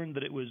learned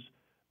that it was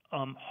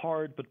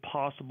hard but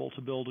possible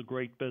to build a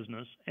great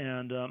business,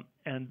 and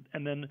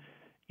then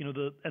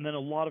a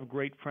lot of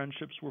great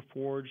friendships were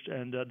forged,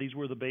 and these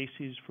were the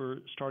bases for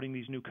starting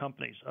these new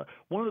companies.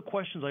 One of the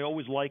questions I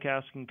always like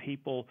asking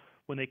people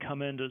when they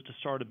come in to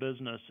start a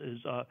business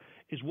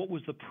is what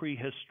was the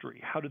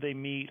prehistory? How did they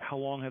meet? How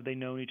long have they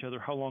known each other?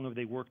 How long have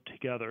they worked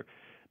together?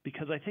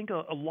 Because I think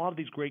a lot of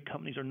these great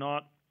companies are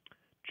not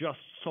just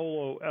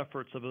solo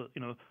efforts of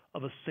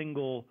a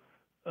single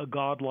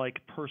godlike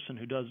person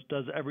who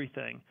does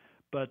everything,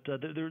 but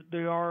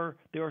they are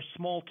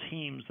small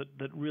teams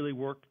that really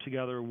work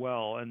together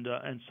well, and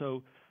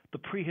so the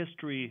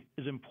prehistory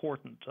is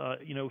important.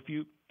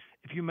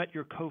 If you met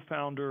your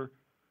co-founder,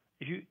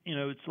 if you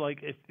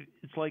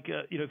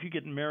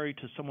get married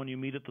to someone you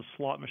meet at the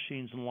slot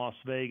machines in Las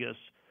Vegas,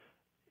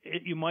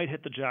 you might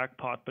hit the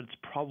jackpot, but it's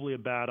probably a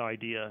bad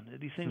idea.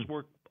 These things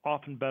work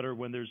often better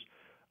when there's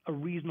a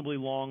reasonably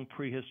long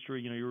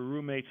prehistory. Your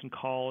roommates in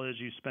college,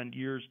 you spend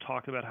years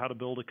talking about how to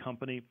build a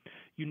company.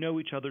 You know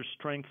each other's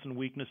strengths and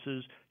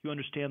weaknesses. You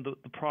understand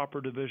the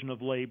proper division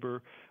of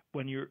labor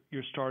when you're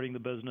starting the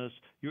business.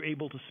 You're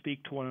able to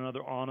speak to one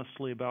another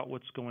honestly about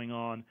what's going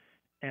on,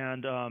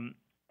 and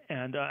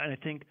I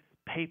think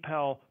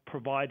PayPal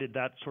provided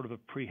that sort of a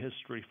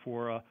prehistory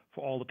for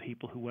all the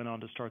people who went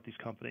on to start these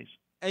companies.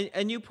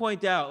 And you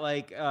point out,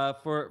 like,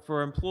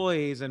 for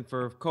employees and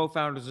for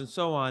co-founders and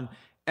so on,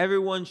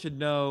 everyone should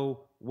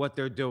know what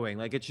they're doing.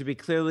 Like, it should be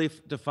clearly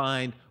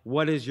defined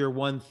what is your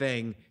one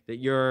thing that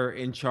you're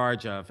in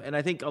charge of. And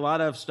I think a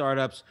lot of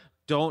startups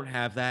don't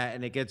have that,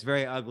 and it gets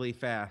very ugly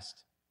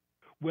fast.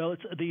 Well,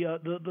 it's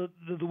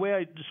the way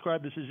I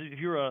describe this is if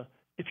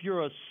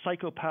you're a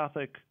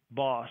psychopathic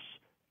boss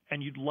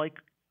and you'd like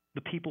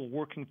the people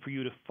working for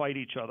you to fight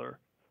each other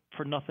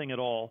for nothing at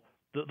all,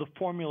 the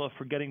formula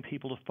for getting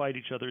people to fight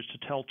each other is to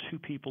tell two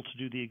people to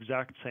do the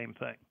exact same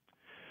thing.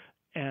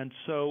 And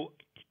so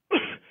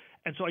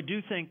I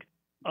do think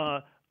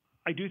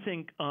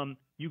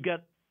you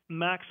get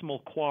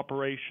maximal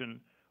cooperation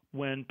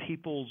when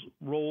people's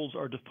roles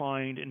are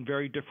defined in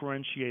very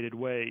differentiated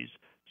ways,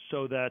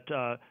 so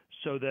that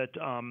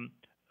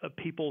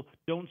people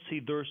don't see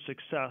their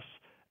success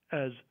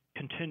as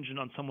contingent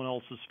on someone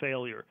else's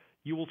failure.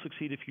 You will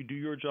succeed if you do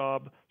your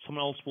job.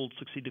 Someone else will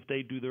succeed if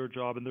they do their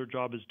job, and their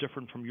job is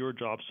different from your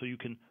job, so you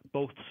can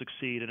both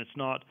succeed. And it's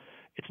not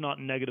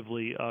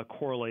negatively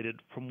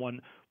correlated from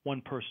one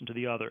person to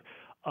the other.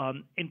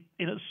 In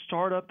a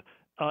startup,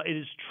 it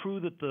is true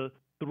that the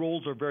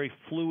roles are very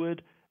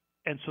fluid,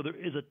 and so there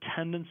is a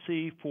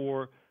tendency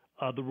for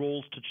the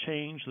roles to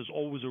change. There's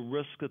always a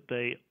risk that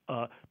they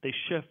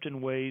shift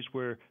in ways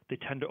where they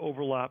tend to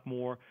overlap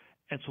more.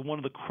 And so one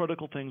of the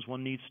critical things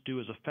one needs to do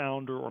as a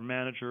founder or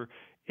manager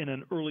in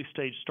an early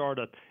stage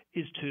startup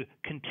is to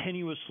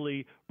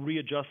continuously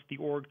readjust the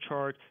org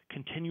chart,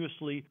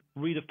 continuously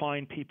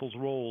redefine people's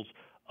roles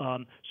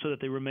so that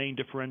they remain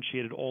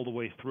differentiated all the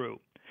way through.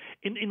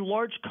 In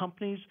large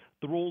companies,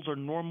 the roles are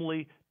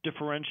normally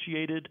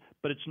differentiated,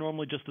 but it's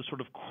normally just this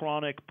sort of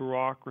chronic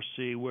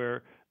bureaucracy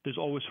where there's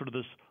always sort of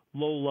this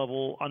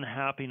low-level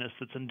unhappiness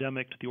that's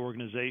endemic to the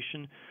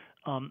organization.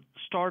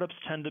 Startups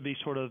tend to be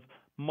sort of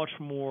much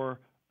more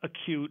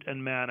acute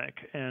and manic,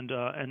 and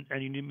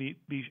you need to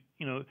be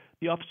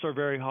the ups are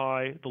very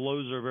high, the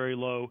lows are very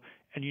low,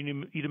 and you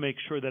need to make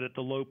sure that at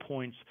the low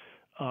points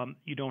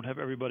you don't have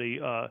everybody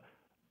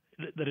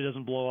that it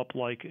doesn't blow up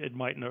like it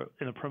might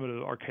in a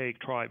primitive archaic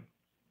tribe.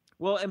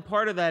 Well, and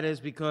part of that is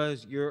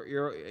because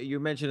you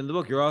mentioned in the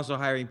book you're also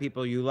hiring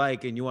people you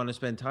like and you want to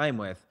spend time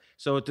with.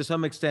 So to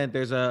some extent,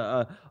 there's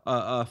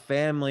a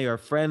family or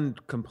friend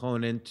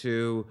component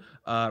to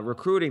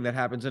recruiting that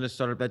happens in a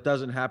startup that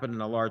doesn't happen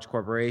in a large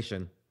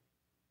corporation.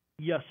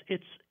 Yes,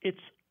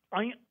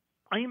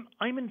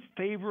 I'm in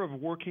favor of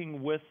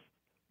working with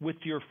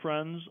your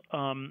friends.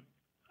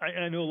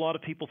 I know a lot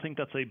of people think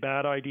that's a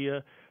bad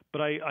idea,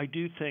 but I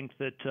do think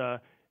that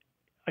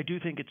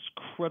it's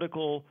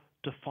critical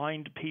to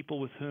find people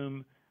with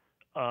whom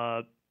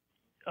that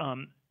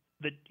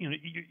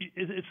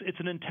it's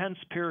an intense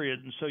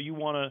period, and so you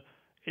want to.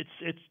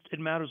 It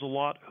matters a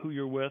lot who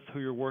you're with, who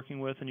you're working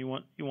with, and you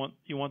want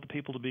the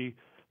people to be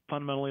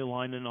fundamentally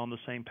aligned and on the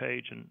same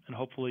page, and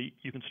hopefully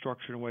you can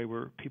structure in a way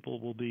where people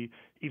will be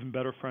even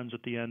better friends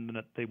at the end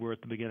than they were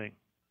at the beginning.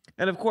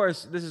 And of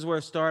course, this is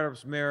where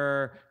startups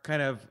mirror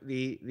kind of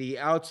the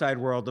outside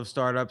world of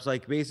startups.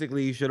 Like,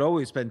 basically, you should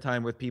always spend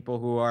time with people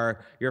who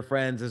are your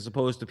friends as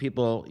opposed to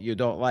people you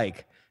don't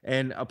like.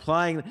 And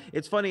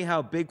it's funny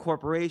how big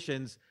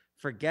corporations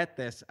forget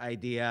this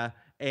idea.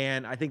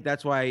 And I think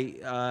that's why,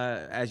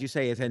 as you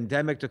say, it's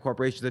endemic to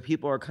corporations that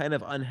people are kind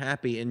of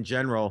unhappy in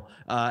general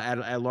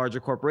at larger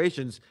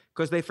corporations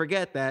because they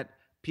forget that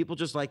people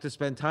just like to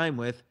spend time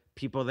with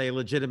people they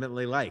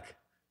legitimately like.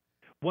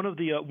 One of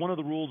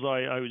the rules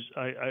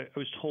I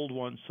was told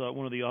once,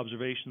 one of the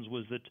observations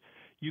was that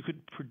you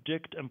could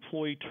predict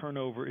employee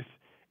turnover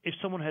if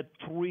someone had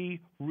 3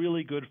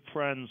 really good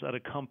friends at a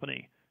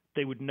company,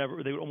 they would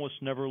almost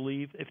never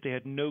leave. If they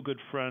had no good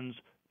friends,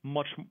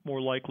 much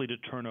more likely to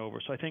turn over.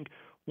 So I think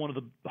one of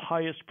the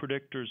highest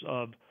predictors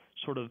of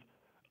sort of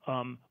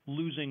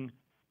losing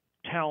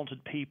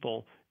talented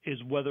people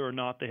is whether or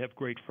not they have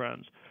great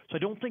friends. So I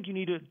don't think you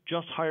need to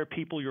just hire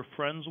people you're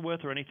friends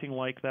with or anything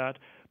like that,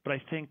 but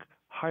I think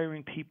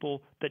hiring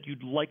people that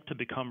you'd like to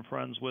become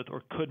friends with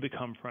or could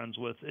become friends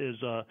with is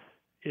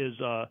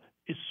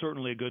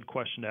certainly a good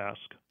question to ask.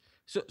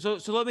 So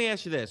let me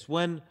ask you this: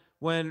 when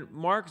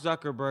Mark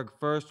Zuckerberg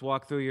first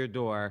walked through your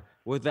door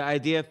with the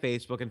idea of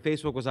Facebook, and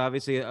Facebook was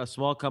obviously a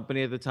small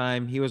company at the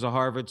time, he was a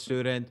Harvard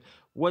student.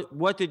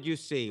 What did you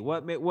see?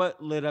 What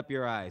lit up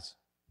your eyes?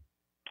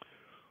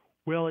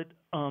 Well, it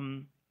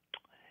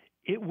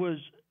was,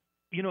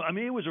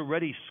 it was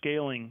already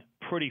scaling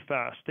pretty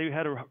fast. They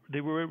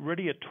were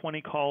already at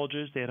 20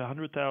 colleges. They had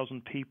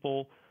 100,000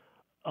 people.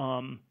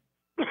 All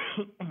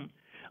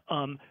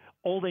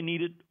they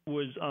needed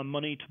was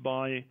money to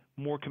buy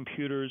more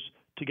computers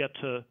to get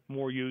to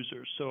more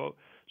users. So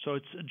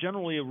it's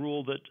generally a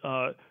rule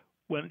that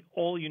when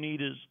all you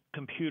need is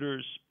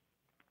computers,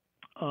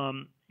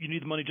 you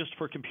need the money just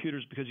for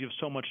computers because you have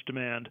so much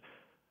demand.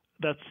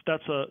 That's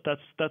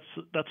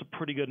a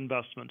pretty good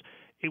investment.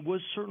 It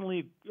was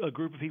certainly a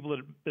group of people that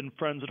had been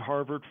friends at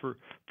Harvard for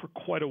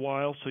quite a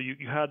while, so you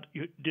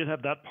did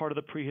have that part of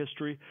the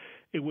prehistory.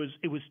 It was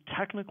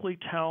technically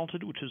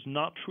talented, which is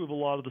not true of a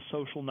lot of the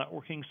social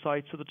networking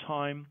sites at the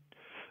time.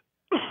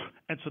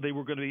 And so they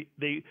were going to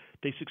be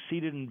they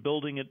succeeded in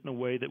building it in a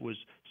way that was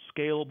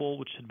scalable,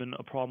 which had been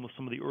a problem with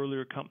some of the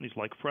earlier companies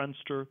like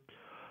Friendster,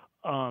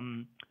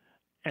 and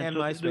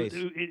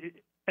MySpace.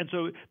 And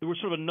so there were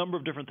sort of a number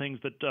of different things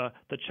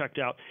that checked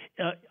out.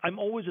 I'm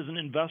always, as an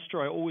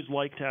investor, I always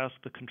like to ask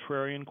the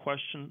contrarian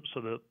question.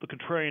 So the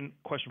contrarian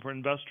question for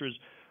investors,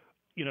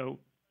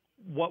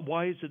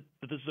 why is it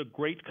that this is a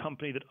great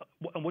company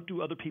and what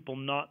do other people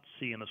not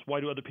see in this? Why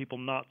do other people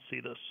not see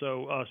this?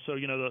 So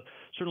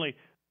certainly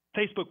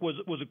Facebook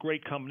was a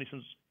great company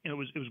since it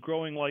was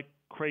growing like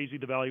crazy.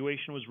 The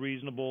valuation was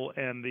reasonable,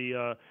 and they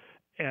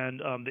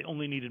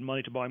only needed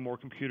money to buy more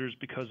computers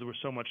because there was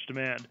so much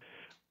demand.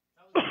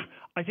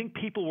 I think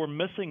people were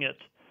missing it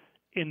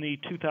in the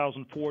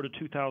 2004 to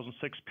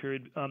 2006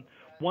 period.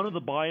 One of the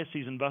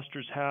biases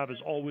investors have is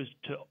always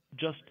to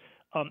just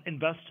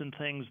invest in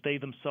things they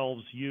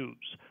themselves use.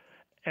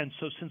 And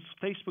so since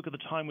Facebook at the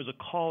time was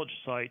a college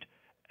site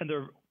and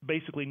there are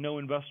basically no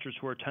investors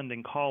who are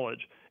attending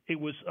college, it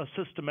was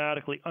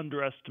systematically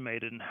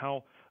underestimated, and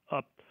how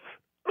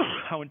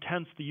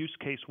intense the use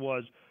case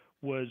was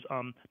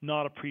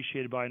not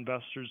appreciated by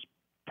investors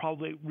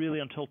probably really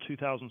until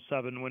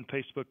 2007 when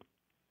Facebook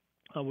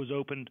was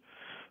opened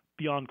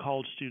beyond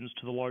college students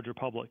to the larger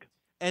public.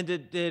 And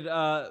did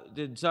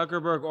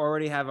Zuckerberg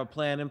already have a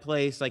plan in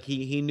place? Like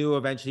he knew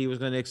eventually he was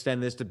going to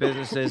extend this to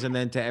businesses and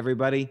then to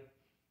everybody?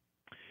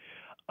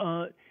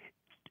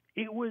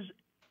 It was,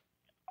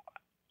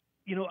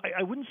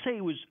 I wouldn't say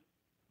it was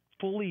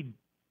fully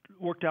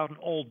worked out in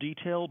all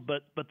detail,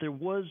 but there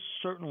was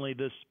certainly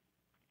this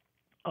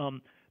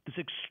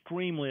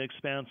extremely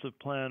expansive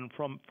plan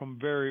from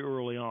very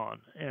early on,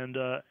 and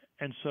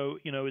so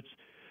it's.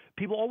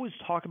 People always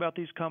talk about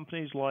these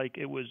companies like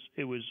it was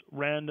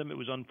random, it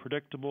was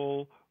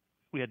unpredictable,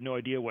 we had no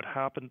idea what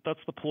happened. That's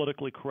the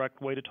politically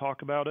correct way to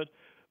talk about it.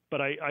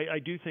 But I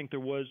do think there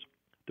was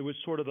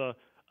sort of a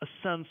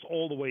sense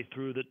all the way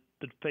through that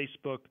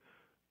Facebook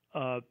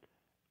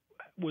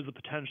was the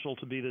potential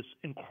to be this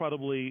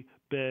incredibly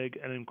big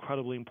and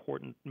incredibly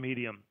important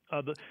medium.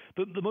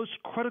 The most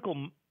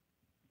critical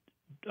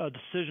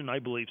decision, I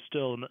believe,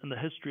 still in the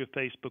history of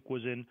Facebook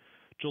was in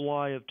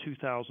July of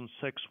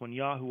 2006 when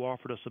Yahoo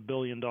offered us $1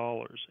 billion.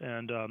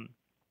 And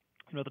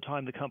at the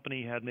time the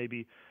company had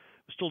maybe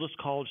still just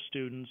college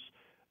students.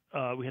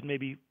 We had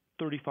maybe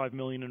 35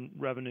 million in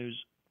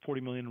revenues,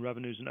 40 million in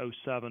revenues in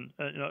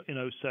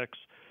 06,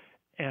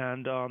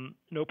 and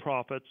no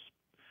profits.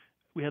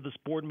 We had this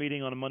board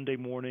meeting on a Monday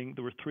morning.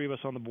 There were three of us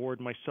on the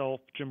board: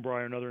 myself, Jim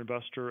Breyer, another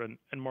investor, and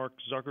Mark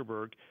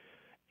Zuckerberg.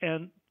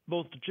 And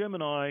both Jim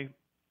and I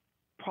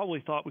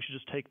probably thought we should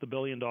just take the $1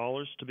 billion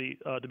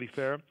to be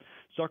fair.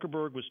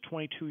 Zuckerberg was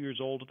 22 years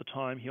old at the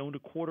time. He owned a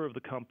quarter of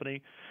the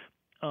company.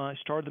 I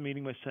started the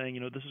meeting by saying,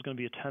 this is going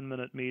to be a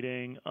 10-minute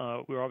meeting.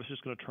 We're obviously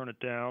just going to turn it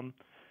down.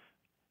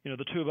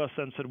 The two of us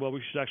then said, well,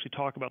 we should actually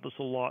talk about this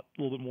a little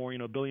bit more.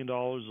 $1 billion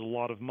is a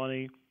lot of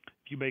money.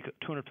 If you make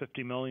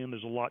 $250 million,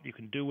 there's a lot you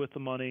can do with the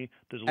money.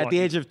 At the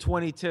age of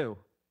 22.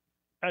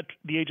 At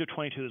the age of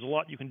 22, there's a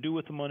lot you can do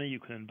with the money. You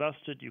can invest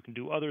it. You can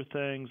do other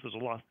things. There's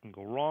a lot that can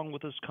go wrong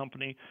with this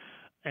company.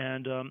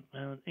 And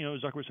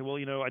Zuckerberg said, well,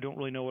 I don't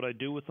really know what I'd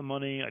do with the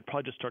money. I'd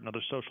probably just start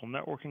another social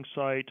networking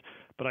site,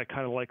 but I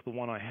kind of like the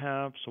one I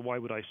have, so why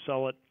would I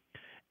sell it?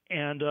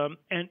 And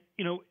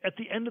at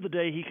the end of the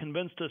day, he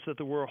convinced us that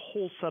there were a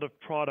whole set of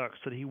products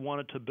that he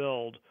wanted to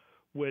build,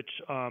 which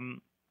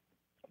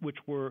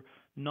were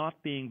not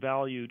being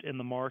valued in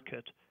the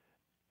market,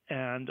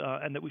 and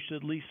that we should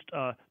at least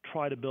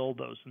try to build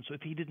those. And so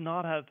if he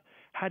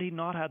had he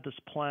not had this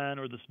plan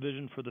or this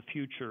vision for the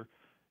future,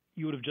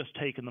 you would have just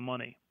taken the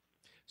money.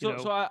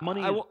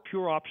 Money is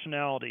pure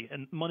optionality,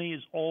 and money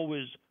is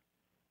always,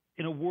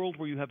 in a world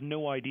where you have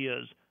no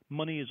ideas,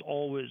 money is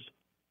always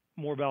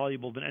more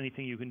valuable than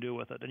anything you can do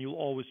with it, and you'll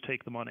always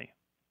take the money.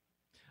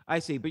 I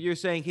see, but you're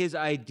saying his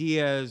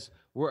ideas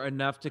were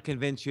enough to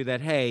convince you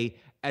that, hey,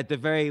 at the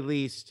very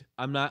least,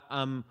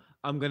 I'm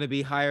I'm going to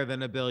be higher than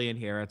 $1 billion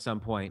here at some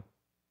point.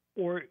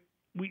 Or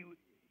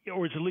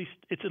it's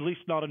at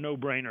least not a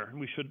no-brainer. And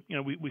we should,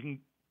 we can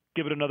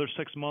give it another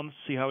 6 months,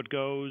 see how it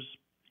goes,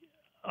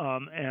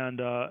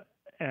 and I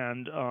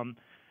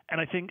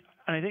think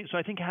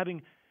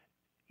having,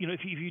 if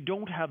you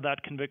don't have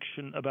that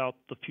conviction about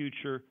the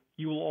future,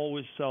 you will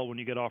always sell when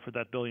you get offered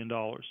that $1 billion.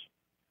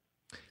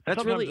 That's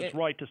sometimes really it's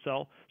right to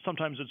sell,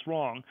 sometimes it's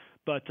wrong,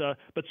 but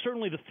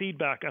certainly the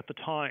feedback at the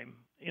time,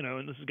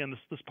 and this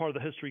part of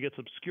the history gets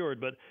obscured,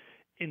 but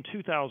in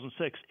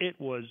 2006, it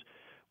was,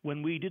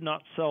 when we did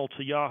not sell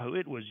to Yahoo,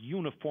 it was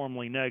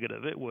uniformly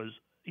negative. It was,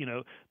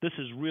 this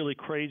is really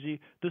crazy.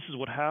 This is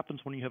what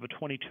happens when you have a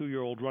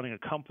 22-year-old running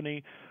a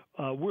company.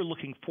 We're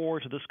looking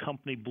forward to this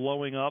company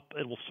blowing up.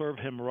 It will serve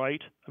him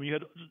right. I mean,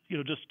 you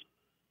had, just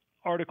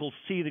articles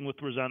seething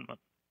with resentment.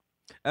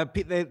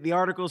 The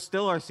articles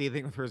still are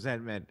seething with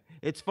resentment.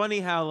 It's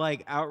funny how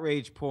like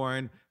outrage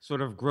porn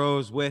sort of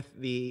grows with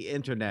the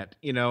internet,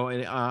 and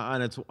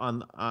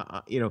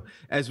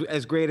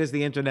as great as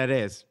the internet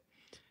is.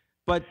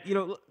 But,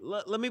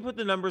 let me put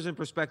the numbers in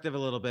perspective a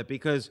little bit,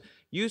 because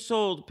you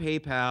sold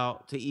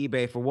PayPal to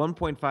eBay for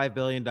 $1.5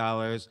 billion.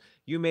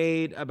 You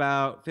made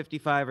about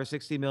 55 or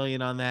 60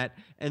 million on that.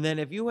 And then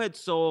if you had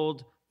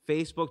sold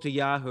Facebook to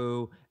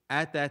Yahoo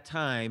at that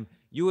time,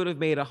 you would have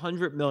made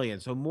 100 million.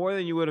 So more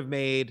than you would have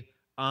made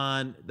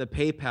on the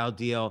PayPal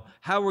deal.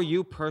 How were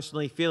you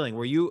personally feeling?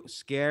 Were you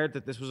scared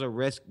that this was a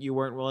risk you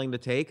weren't willing to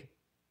take?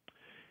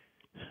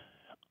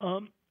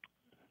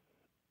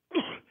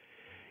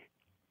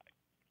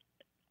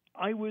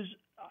 I was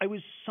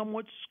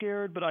somewhat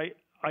scared, but I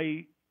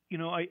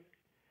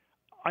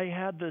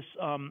had this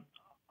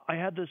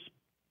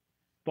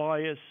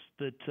bias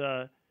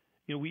that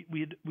we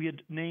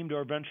had named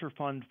our venture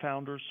fund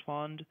Founders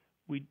Fund.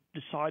 We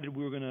decided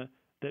we were going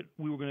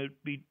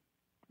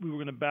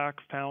to back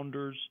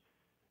founders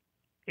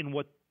in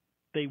what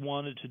they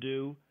wanted to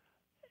do,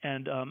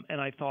 and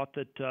I thought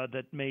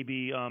that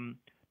maybe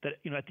that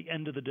at the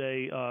end of the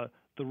day,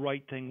 the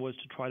right thing was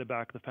to try to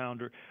back the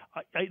founder.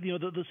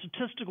 The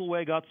statistical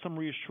way I got some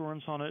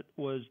reassurance on it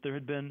was there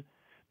had been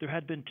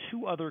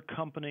 2 other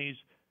companies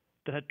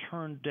that had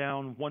turned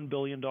down $1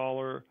 billion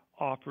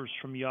offers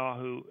from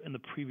Yahoo in the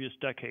previous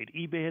decade.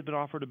 eBay had been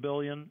offered $1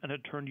 billion and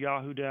had turned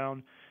Yahoo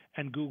down,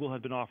 and Google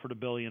had been offered $1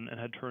 billion and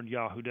had turned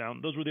Yahoo down.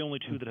 Those were the only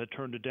 2 that had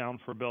turned it down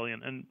for $1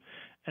 billion. And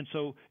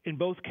so in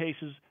both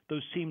cases,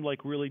 those seemed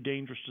like really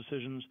dangerous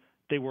decisions.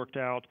 They worked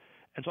out,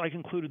 and so I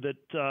concluded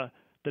that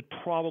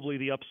probably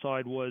the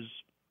upside was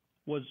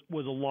a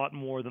lot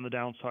more than the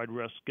downside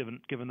risk,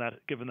 given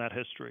that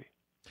history.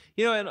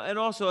 And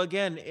also,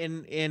 again,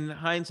 in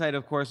hindsight,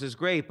 of course, is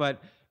great,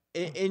 but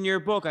in your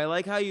book, I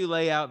like how you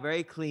lay out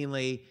very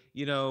cleanly,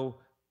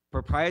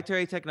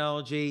 proprietary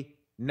technology,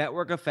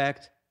 network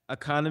effect,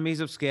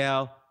 economies of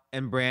scale,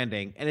 and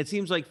branding. And it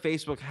seems like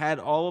Facebook had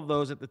all of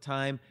those at the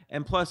time,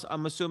 and plus,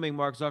 I'm assuming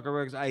Mark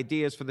Zuckerberg's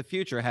ideas for the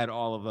future had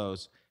all of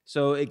those.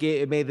 So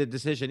it made the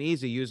decision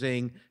easy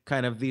using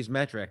kind of these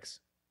metrics.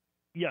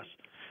 Yes,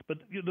 but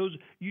those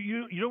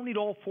you don't need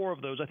all 4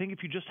 of those. I think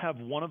if you just have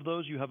one of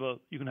those, you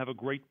can have a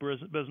great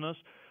business.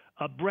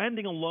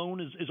 Branding alone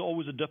is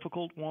always a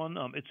difficult one.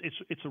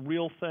 It's a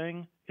real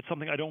thing. It's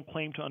something I don't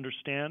claim to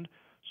understand.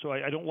 So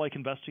I don't like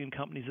investing in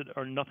companies that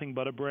are nothing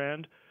but a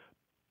brand,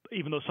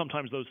 even though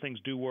sometimes those things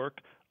do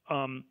work.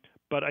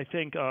 But I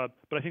think the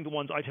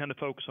ones I tend to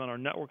focus on are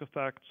network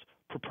effects,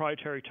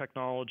 proprietary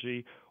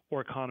technology, or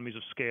economies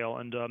of scale,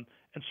 and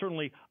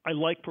certainly I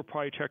like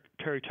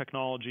proprietary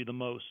technology the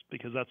most,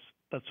 because that's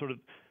sort of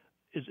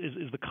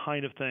is the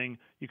kind of thing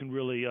you can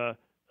really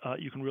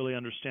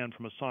understand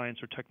from a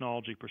science or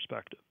technology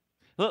perspective.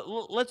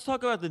 Let's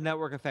talk about the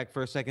network effect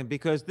for a second,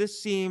 because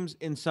this seems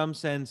in some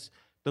sense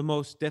the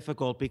most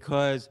difficult,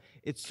 because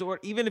it's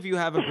even if you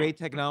have a great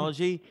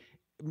technology,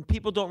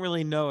 people don't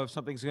really know if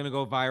something's going to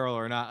go viral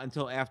or not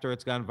until after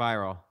it's gone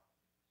viral.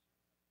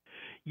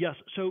 Yes,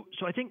 so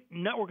I think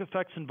network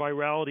effects and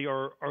virality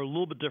are a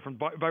little bit different.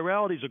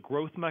 Virality is a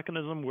growth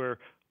mechanism where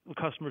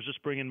customers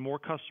just bring in more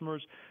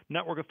customers.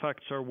 Network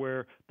effects are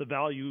where the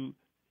value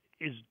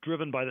is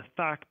driven by the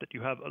fact that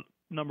you have a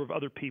number of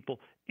other people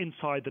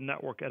inside the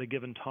network at a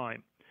given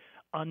time.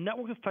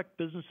 Network effect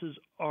businesses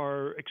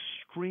are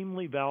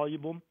extremely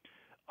valuable.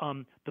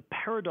 The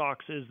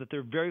paradox is that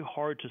they're very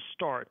hard to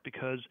start,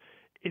 because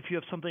if you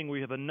have something where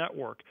you have a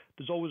network,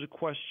 there's always a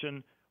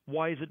question: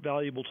 why is it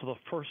valuable to the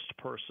first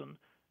person?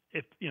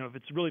 If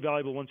it's really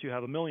valuable once you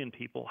have 1 million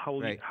people, how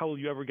will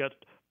you ever get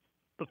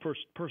the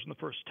first person, the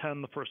first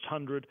 10, the first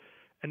 100,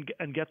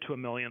 and get to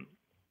 1 million?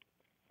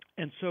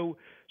 And so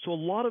a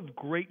lot of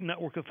great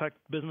network effect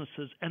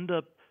businesses end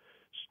up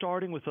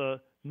starting with a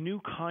new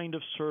kind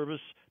of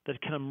service that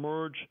can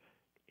emerge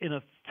in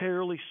a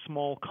fairly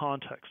small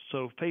context.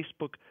 So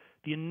Facebook,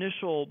 the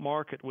initial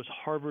market was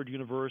Harvard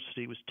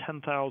University, it was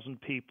 10,000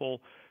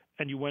 people,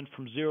 and you went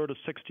from 0 to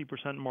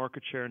 60%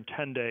 market share in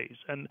 10 days.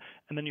 And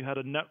then you had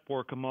a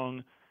network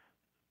among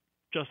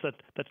just that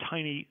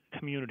tiny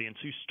community. And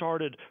so you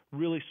started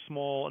really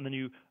small, and then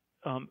you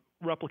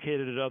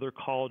replicated at other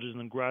colleges, and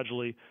then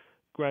gradually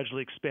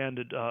gradually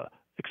expanded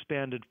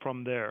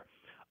from there.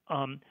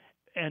 And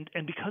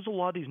because a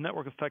lot of these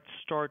network effects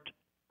start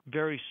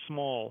very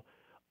small,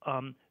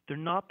 they're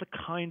not the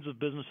kinds of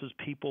businesses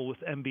people with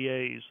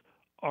MBAs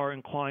are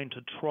inclined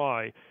to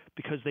try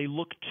because they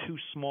look too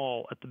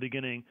small at the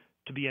beginning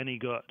to be any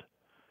good.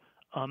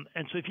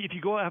 And so if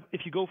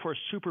you go for a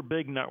super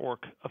big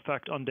network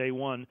effect on day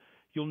one,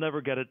 you'll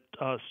never get it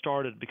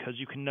started because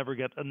you can never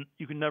get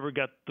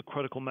the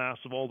critical mass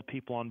of all the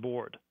people on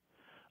board.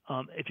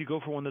 If you go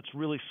for one that's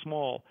really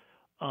small,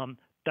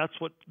 that's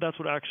what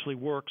actually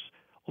works.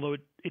 Although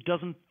it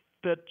doesn't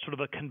fit sort of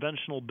a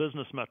conventional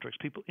business metrics.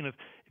 People, if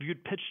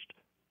you'd pitched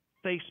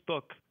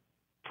Facebook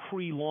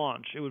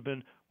pre-launch, it would have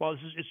been, well,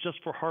 it's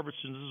just for Harvard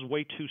students. This is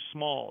way too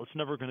small. It's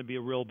never going to be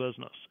a real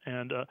business.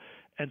 And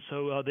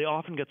so they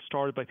often get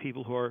started by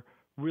people who are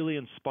really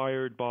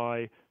inspired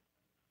by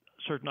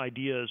certain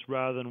ideas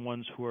rather than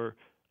ones who are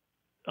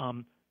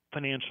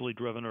financially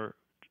driven or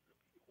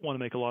want to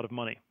make a lot of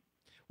money.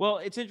 Well,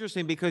 it's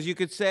interesting because you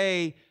could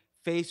say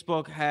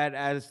Facebook had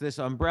as this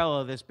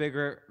umbrella, this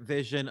bigger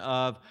vision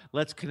of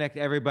let's connect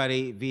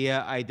everybody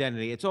via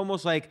identity. It's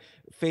almost like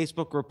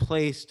Facebook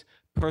replaced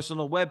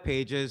personal web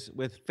pages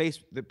with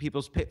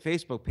people's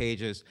Facebook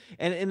pages.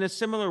 And in a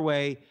similar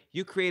way,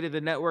 you created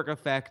the network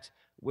effect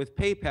with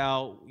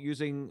PayPal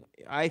using,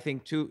 I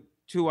think,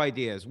 two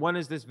ideas. One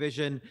is this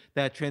vision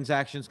that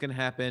transactions can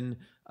happen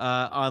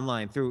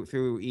online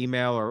through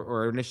email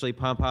or initially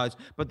Palm Pods.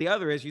 But the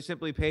other is you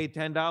simply paid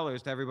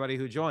 $10 to everybody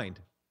who joined.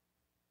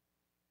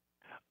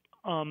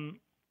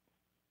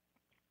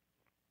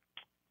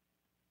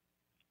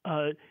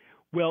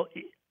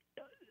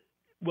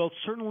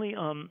 Certainly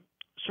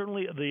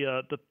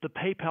the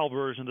PayPal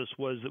version of this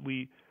was that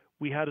we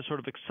had to sort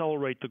of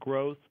accelerate the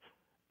growth,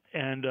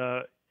 and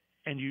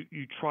you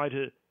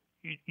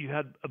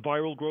had a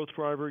viral growth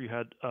driver. You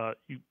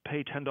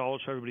pay $10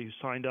 for everybody who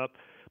signed up,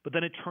 but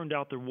then it turned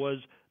out there was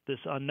this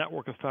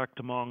network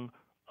effect among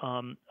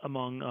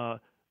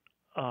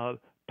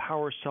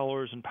power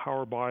sellers and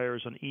power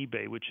buyers on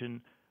eBay, which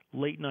in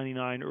late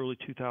 '99, early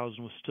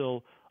 2000 was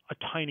still a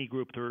tiny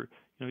group. There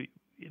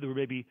were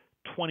maybe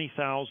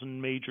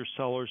 20,000 major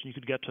sellers, and you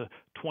could get to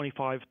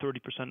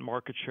 25-30%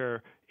 market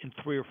share in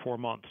 3 or 4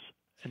 months.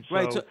 And so,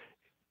 right.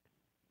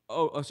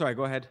 So, sorry.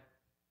 Go ahead.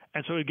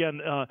 And so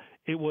again,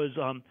 it was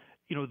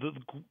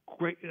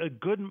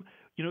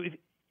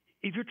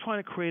if you're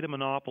trying to create a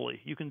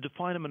monopoly, you can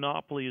define a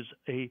monopoly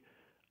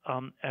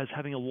as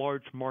having a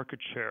large market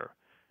share.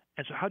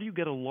 And so, how do you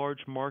get a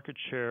large market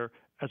share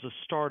as a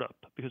startup?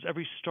 Because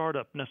every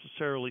startup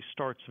necessarily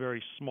starts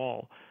very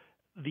small.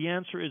 The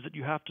answer is that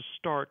you have to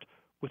start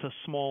with a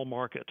small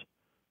market.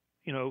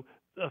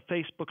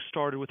 Facebook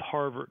started with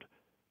Harvard.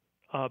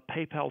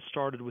 PayPal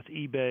started with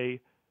eBay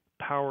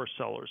power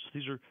sellers.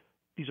 These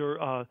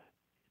are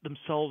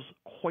themselves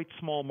quite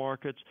small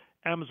markets.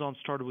 Amazon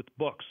started with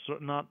books, so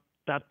not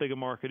that big a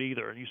market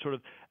either.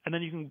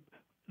 And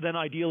then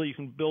ideally you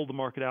can build the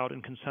market out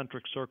in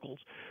concentric circles.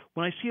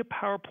 When I see a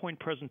PowerPoint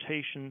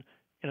presentation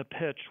in a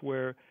pitch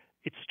where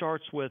it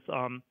starts with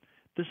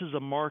this is a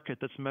market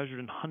that's measured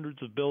in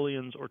hundreds of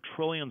billions or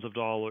trillions of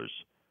dollars,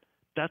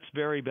 that's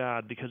very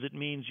bad because it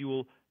means you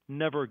will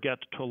never get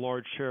to a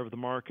large share of the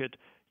market.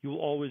 You will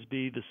always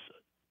be this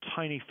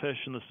tiny fish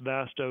in this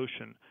vast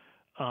ocean.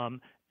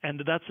 And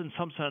that's in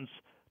some sense,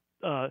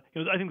 I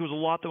think there was a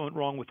lot that went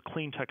wrong with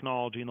clean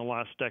technology in the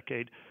last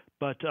decade.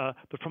 But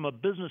from a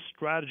business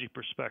strategy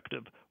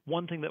perspective,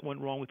 one thing that went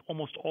wrong with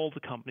almost all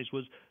the companies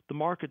was the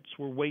markets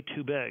were way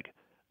too big.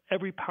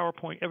 Every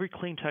PowerPoint, every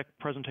clean tech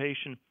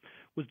presentation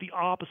was the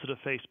opposite of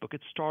Facebook.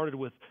 It started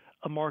with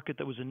a market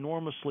that was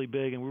enormously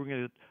big, and we were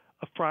going to get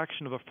a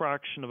fraction of a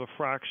fraction of a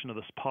fraction of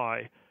this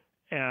pie,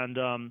 and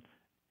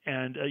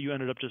you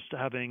ended up just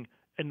having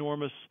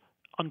enormous,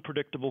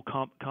 unpredictable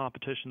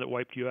competition that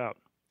wiped you out.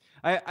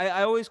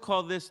 I always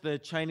call this the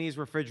Chinese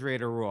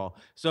refrigerator rule.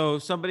 So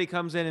somebody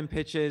comes in and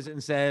pitches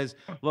and says,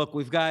 "Look,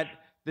 we've got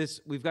this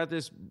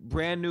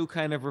brand new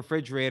kind of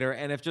refrigerator,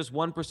 and if just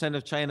 1%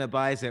 of China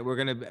buys it, we're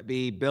going to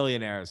be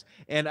billionaires."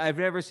 And I've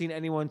never seen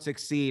anyone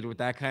succeed with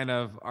that kind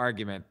of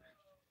argument.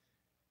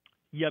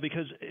 Yeah,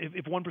 because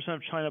if 1%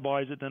 of China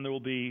buys it, then there will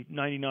be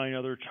 99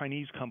 other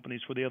Chinese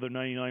companies for the other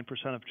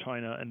 99% of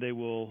China, and they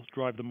will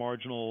drive the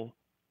marginal,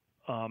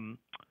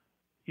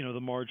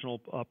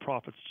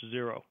 profits to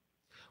zero.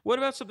 What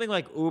about something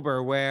like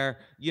Uber, where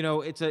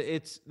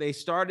they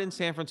start in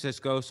San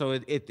Francisco, so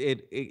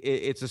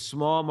it's a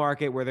small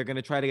market where they're going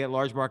to try to get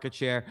large market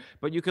share.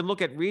 But you can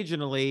look at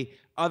regionally,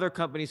 other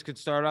companies could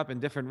start up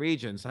in different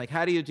regions. Like,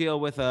 how do you deal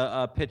with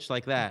a pitch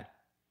like that?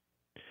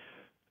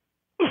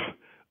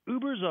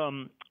 Uber's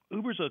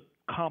a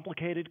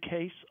complicated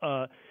case.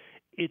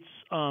 It's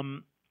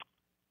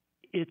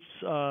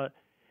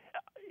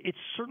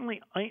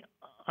certainly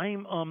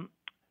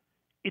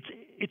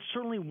it's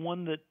certainly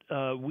one that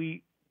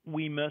we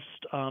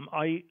missed.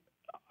 My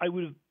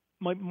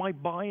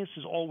bias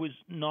is always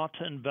not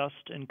to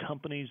invest in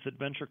companies that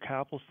venture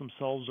capitalists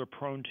themselves are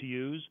prone to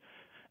use,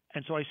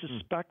 and so I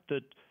suspect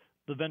that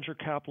the venture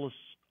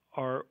capitalists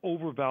are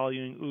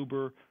overvaluing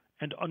Uber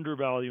and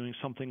undervaluing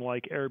something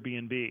like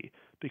Airbnb,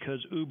 because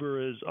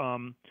Uber is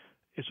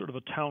sort of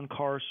a town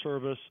car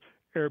service.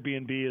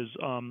 Airbnb is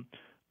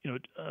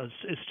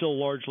is still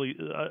largely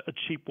a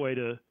cheap way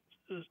to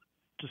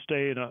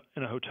stay in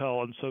a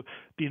hotel, and so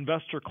the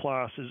investor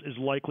class is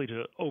likely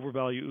to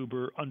overvalue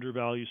Uber,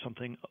 undervalue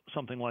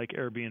something like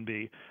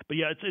Airbnb. But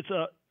yeah,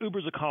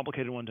 Uber's a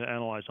complicated one to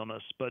analyze on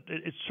this, but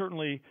it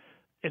certainly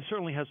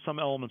has some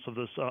elements of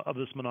this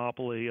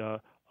monopoly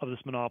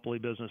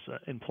business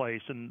in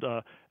place, and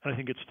I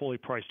think it's fully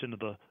priced into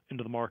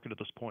the market at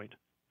this point.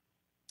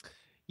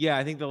 Yeah,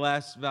 I think the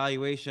last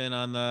valuation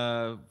on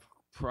the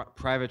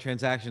private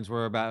transactions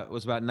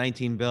was about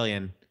 19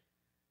 billion.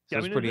 So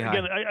Yeah, it's pretty high.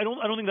 Again, I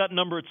don't think that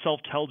number itself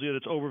tells you that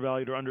it's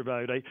overvalued or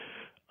undervalued.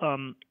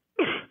 And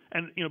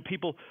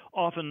people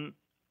often,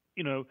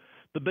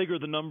 the bigger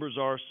the numbers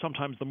are,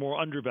 sometimes the more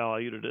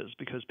undervalued it is,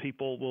 because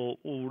people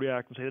will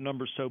react and say the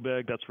number's so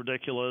big, that's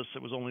ridiculous.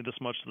 It was only this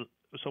much,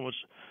 so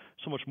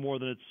much more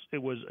than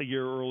it was a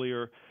year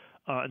earlier,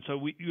 and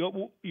so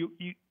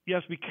you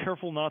have to be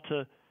careful not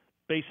to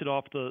base it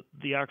off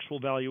the actual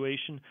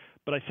valuation.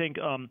 But I think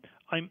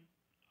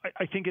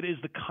I think it is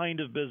the kind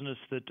of business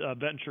that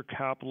venture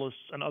capitalists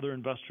and other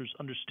investors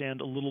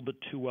understand a little bit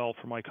too well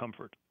for my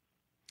comfort.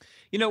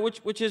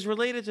 Which is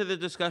related to the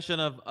discussion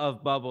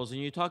of bubbles, and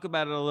you talk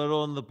about it a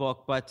little in the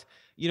book. But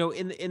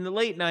in the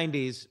late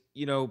 '90s,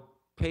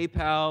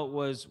 PayPal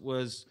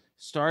was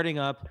starting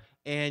up,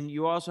 and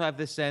you also have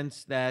the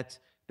sense that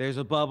there's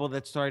a bubble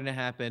that's starting to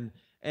happen.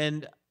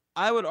 And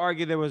I would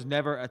argue there was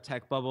never a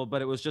tech bubble,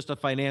 but it was just a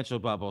financial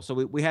bubble. So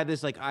we had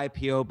this like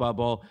IPO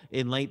bubble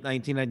in late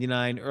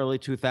 1999, early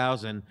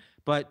 2000,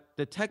 but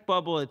the tech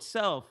bubble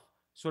itself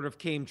sort of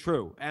came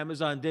true.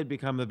 Amazon did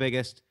become the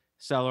biggest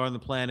seller on the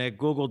planet.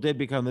 Google did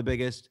become the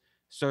biggest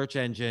search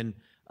engine.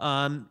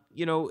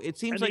 It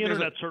seems like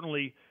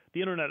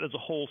the internet as a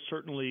whole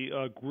certainly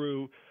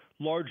grew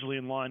largely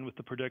in line with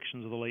the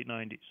predictions of the late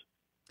 90s.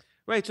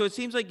 Right. So it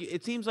seems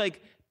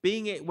like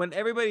when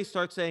everybody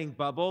starts saying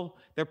bubble,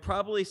 they're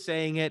probably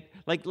saying it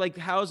like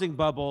housing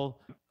bubble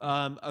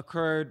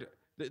occurred.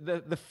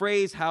 The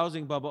phrase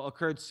housing bubble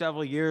occurred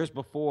several years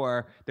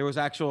before there was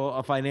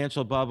a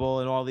financial bubble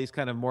and all these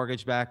kind of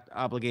mortgage-backed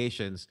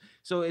obligations.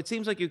 So it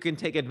seems like you can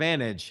take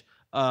advantage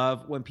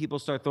of when people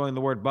start throwing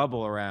the word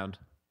bubble around.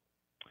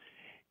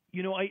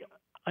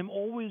 I'm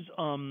always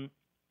I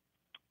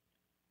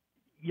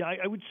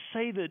would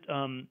say that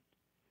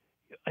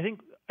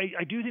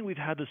I do think we've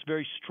had this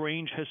very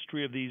strange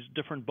history of these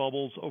different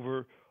bubbles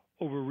over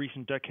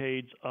recent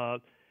decades.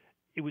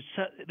 They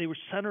were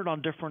centered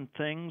on different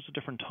things at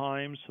different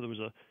times. So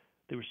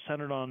they were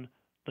centered on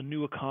the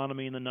new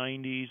economy in the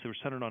 90s. They were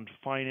centered on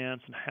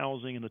finance and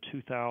housing in the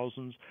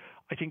 2000s.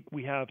 I think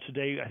we have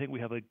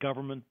a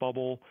government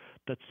bubble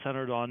that's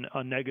centered on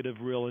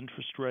negative real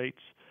interest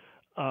rates,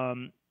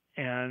 and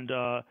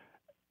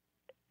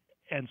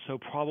so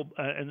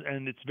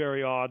and it's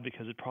very odd,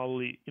 because it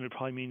probably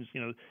means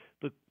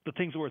the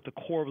things that were at the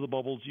core of the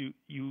bubbles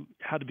you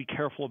had to be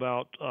careful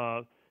about.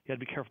 You had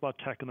to be careful about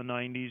tech in the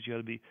 90s. You had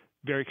to be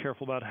very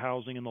careful about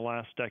housing in the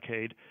last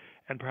decade,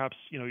 and perhaps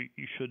you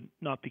should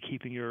not be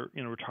keeping your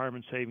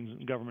retirement savings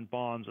in government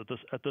bonds at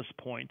this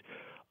point,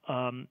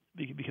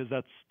 because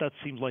that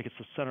seems like it's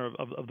the center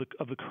of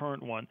the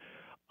current one.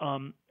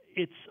 I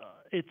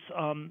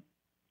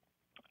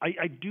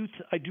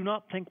do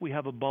not think we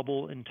have a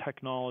bubble in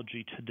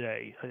technology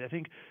today. I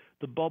think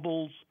the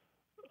bubbles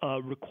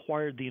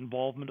required the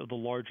involvement of the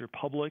larger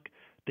public.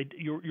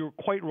 You're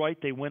quite right.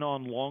 They went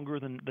on longer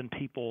than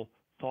people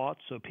thought.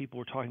 So people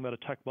were talking about a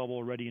tech bubble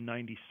already in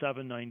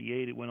 97,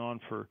 98. It went on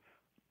for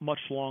much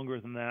longer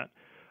than that.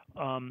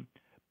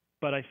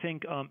 But I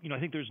think I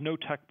think there's no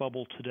tech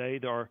bubble today.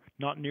 There are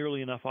not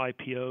nearly enough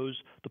IPOs.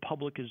 The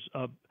public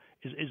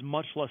is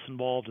much less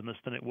involved in this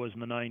than it was in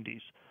the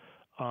 90s.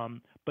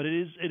 But it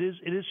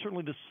is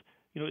certainly this,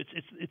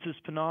 it's this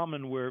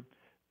phenomenon where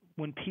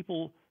when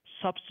people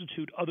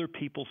substitute other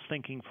people's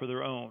thinking for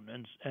their own,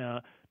 and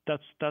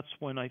that's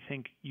when I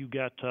think you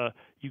get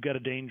a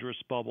dangerous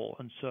bubble.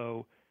 And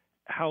so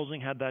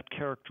housing had that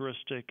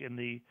characteristic in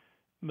the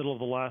middle of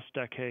the last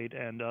decade,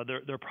 and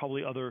there are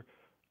probably other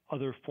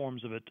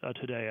forms of it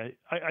today.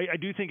 I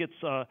do think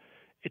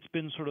it's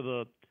been sort of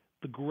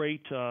the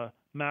great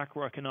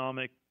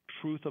macroeconomic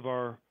truth of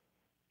our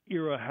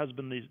era has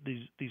been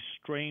these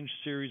strange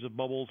series of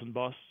bubbles and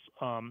busts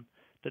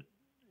that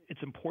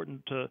it's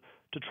important to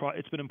try.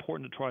 It's been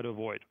important to try to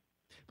avoid.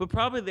 But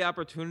probably the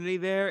opportunity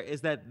there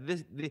is that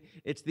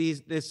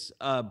this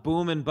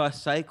boom and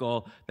bust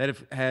cycle that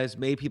has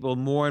made people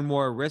more and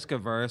more risk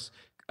averse,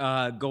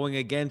 going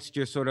against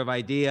your sort of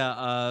idea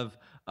of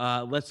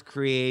let's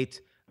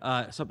create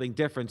something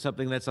different,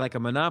 something that's like a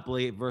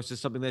monopoly versus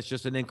something that's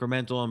just an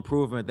incremental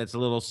improvement that's a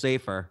little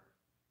safer.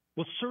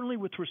 Well, certainly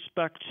with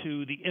respect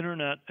to the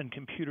internet and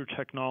computer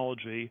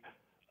technology,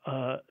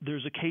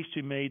 there's a case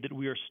to be made that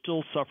we are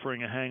still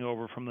suffering a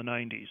hangover from the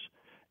 90s,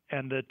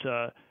 and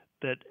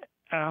that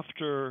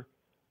after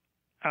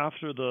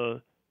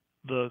the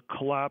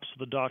collapse of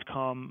the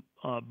dot-com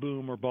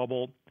boom or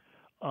bubble,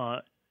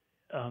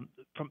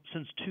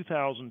 since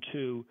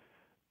 2002,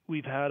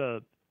 we've had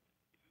a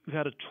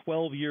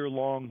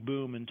 12-year-long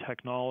boom in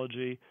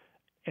technology,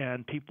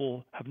 and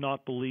people have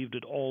not believed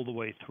it all the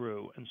way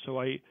through. And so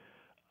I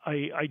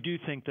do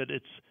think that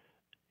it's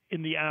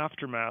in the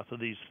aftermath of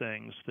these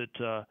things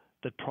that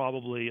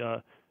probably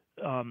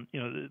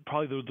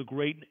probably the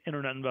great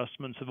internet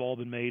investments have all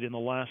been made in the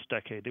last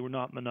decade. They were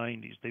not in the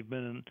 90s. They've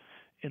been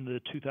in the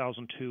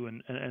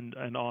 2002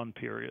 and on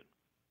period.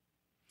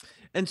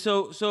 And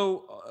so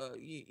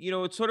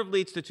it sort of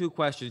leads to two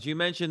questions. You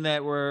mentioned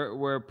that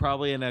we're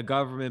probably in a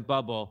government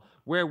bubble.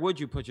 Where would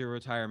you put your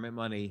retirement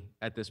money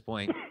at this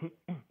point?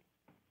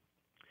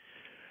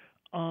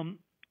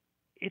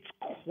 It's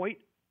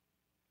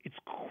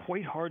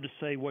quite hard to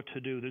say what to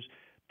do.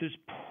 There's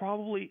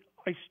probably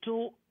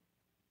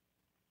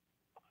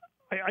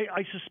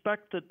I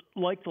suspect that,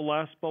 like the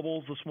last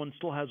bubbles, this one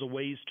still has a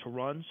ways to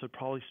run. So it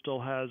probably still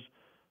has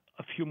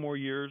a few more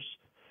years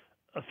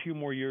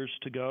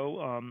to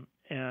go.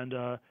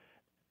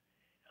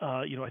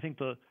 I think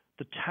the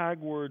tag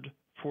word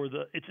for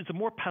it's a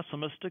more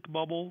pessimistic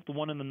bubble. The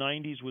one in the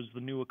 90s was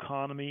the new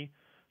economy.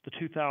 The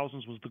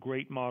 2000s was the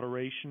great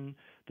moderation.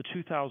 The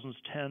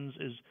 2010s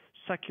is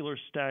secular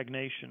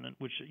stagnation,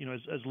 which,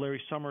 as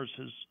Larry Summers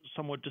has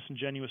somewhat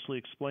disingenuously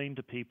explained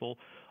to people,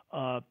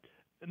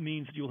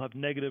 means that you'll have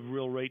negative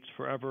real rates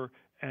forever,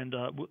 and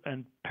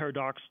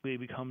paradoxically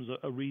becomes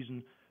a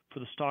reason for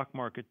the stock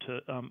market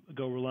to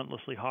go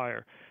relentlessly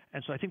higher.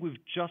 And so I think we've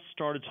just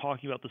started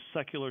talking about the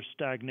secular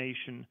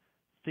stagnation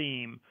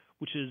theme,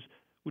 which is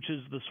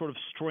the sort of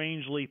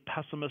strangely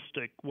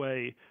pessimistic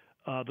way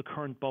the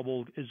current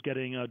bubble is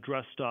getting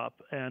dressed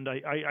up. And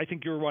I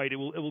think you're right. It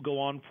will go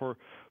on for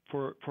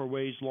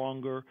ways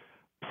longer.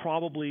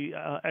 Probably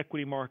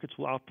equity markets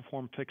will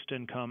outperform fixed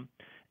income.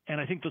 And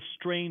I think the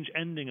strange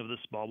ending of this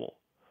bubble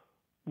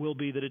will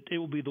be that it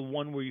will be the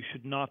one where you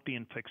should not be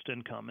in fixed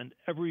income. And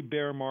every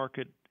bear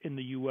market in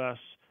the U.S.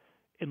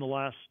 in the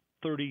last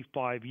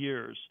 35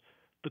 years,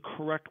 the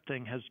correct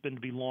thing has been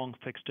to be long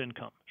fixed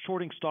income.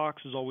 Shorting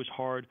stocks is always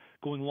hard.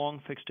 Going long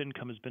fixed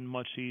income has been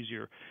much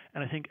easier.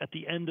 And I think at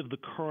the end of the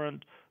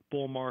current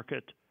bull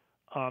market,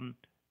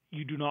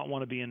 you do not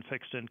want to be in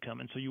fixed income,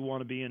 and so you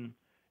want to be in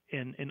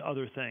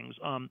other things.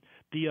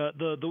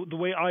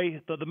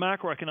 The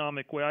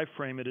macroeconomic way I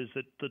frame it is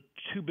that the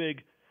two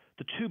big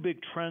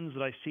trends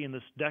that I see in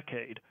this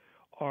decade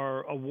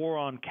are a war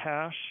on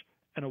cash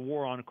and a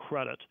war on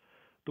credit.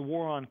 The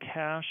war on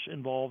cash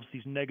involves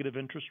these negative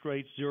interest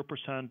rates,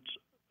 0%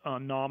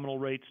 nominal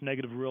rates,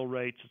 negative real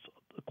rates. It's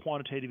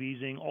quantitative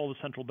easing, all the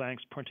central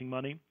banks printing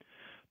money.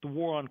 The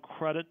war on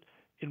credit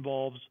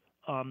involves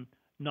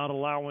not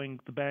allowing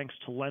the banks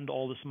to lend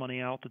all this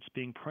money out that's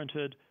being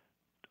printed,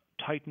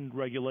 tightened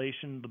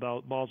regulation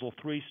about Basel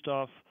III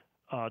stuff,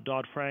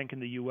 Dodd-Frank in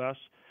the U.S.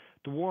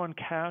 The war on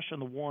cash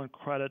and the war on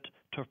credit,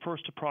 to a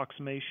first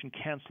approximation,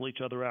 cancel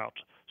each other out.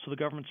 So the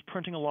government's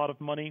printing a lot of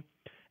money,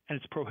 and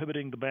it's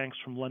prohibiting the banks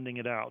from lending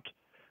it out.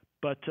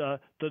 But the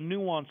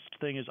nuanced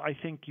thing is, I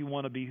think you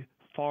want to be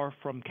far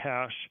from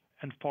cash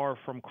and far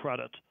from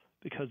credit,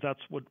 because that's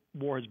what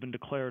war has been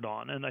declared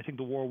on, and I think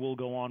the war will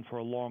go on for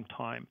a long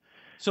time.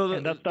 So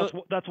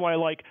that's why I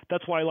like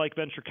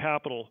venture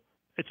capital.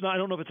 It's not. I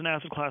don't know if it's an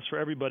asset class for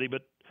everybody,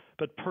 but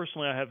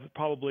personally, I have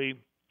probably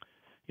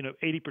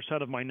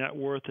 80% of my net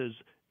worth is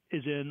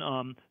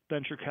in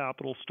venture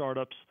capital,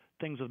 startups,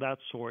 things of that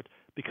sort,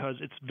 because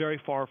it's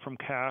very far from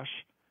cash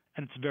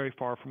and it's very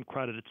far from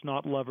credit. It's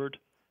not levered,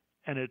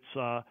 and it's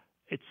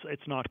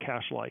not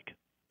cash-like.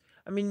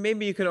 I mean,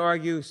 maybe you could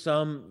argue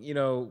some,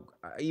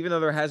 even though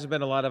there hasn't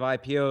been a lot of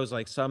IPOs,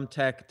 like some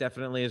tech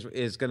definitely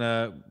is going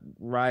to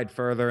ride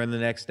further in the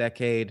next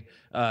decade,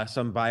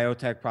 some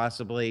biotech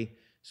possibly.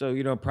 So,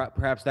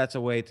 perhaps that's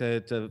a way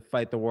to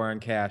fight the war on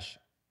cash.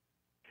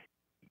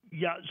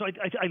 Yeah, so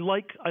I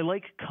like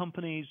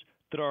companies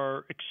that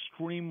are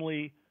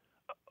extremely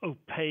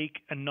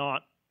opaque and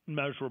not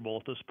measurable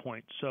at this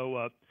point.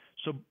 So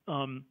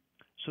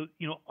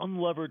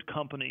unlevered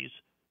companies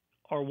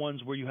are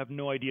ones where you have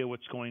no idea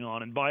what's going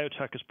on, and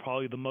biotech is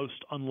probably the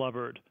most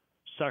unlevered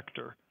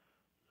sector.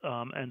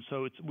 And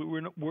so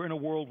we're in a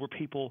world where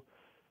people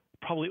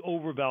probably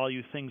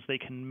overvalue things they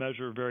can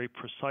measure very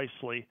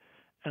precisely,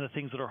 and the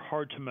things that are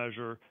hard to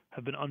measure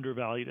have been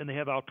undervalued, and they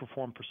have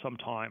outperformed for some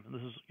time. And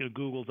this is,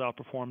 Google's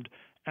outperformed.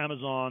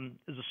 Amazon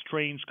is a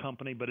strange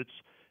company, but it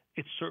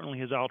certainly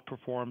has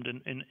outperformed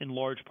in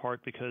large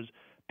part because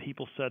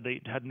people said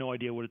they had no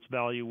idea what its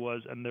value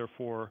was, and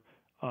therefore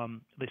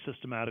they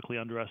systematically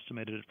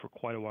underestimated it for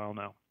quite a while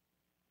now.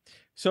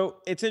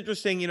 So it's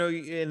interesting,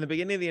 in the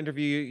beginning of the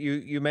interview,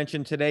 you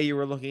mentioned today you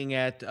were looking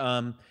at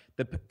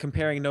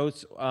comparing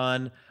notes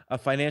on a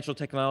financial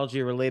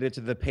technology related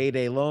to the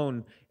payday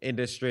loan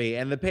industry.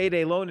 And the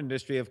payday loan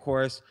industry, of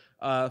course,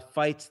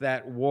 fights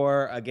that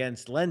war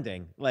against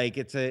lending. Like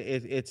it's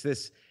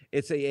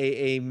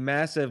a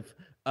massive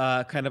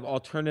kind of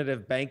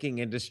alternative banking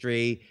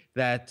industry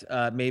that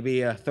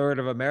maybe a third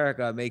of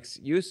America makes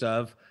use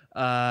of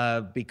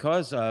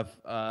because of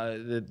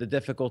the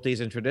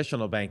difficulties in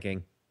traditional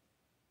banking.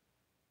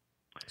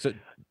 So,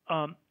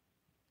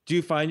 Do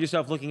you find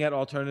yourself looking at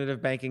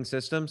alternative banking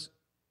systems?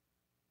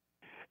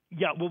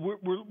 Yeah, well,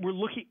 we're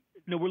looking.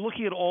 We're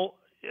looking at all.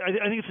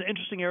 I think it's an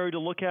interesting area to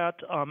look at,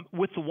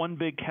 with the one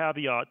big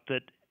caveat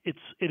that it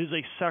is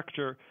a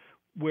sector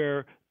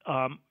where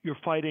you're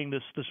fighting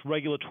this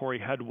regulatory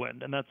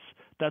headwind, and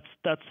that's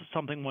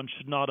something one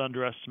should not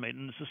underestimate,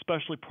 and it's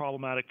especially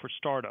problematic for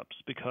startups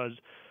because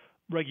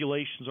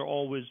regulations are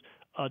always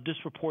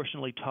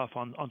disproportionately tough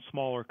on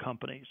smaller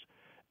companies,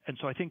 and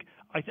so I think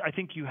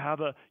you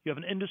have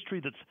an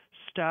industry that's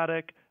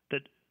static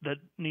that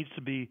needs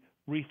to be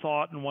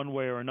rethought in one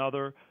way or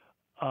another.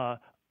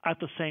 At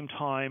the same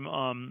time,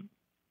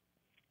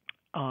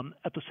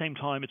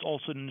 it's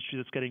also an industry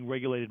that's getting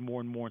regulated more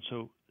and more, and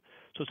so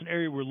it's an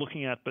area we're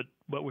looking at, but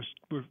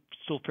we're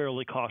still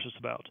fairly cautious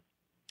about.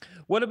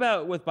 What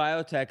about with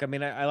biotech? I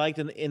mean, I liked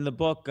in the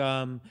book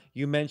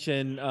you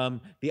mentioned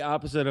the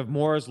opposite of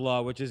Moore's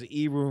law, which is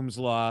Eroom's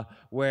law,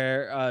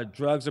 where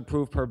drugs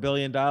approved per $1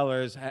 billion,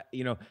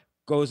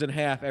 goes in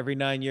half every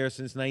 9 years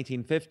since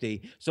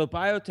 1950. So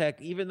biotech,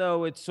 even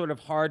though it's sort of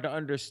hard to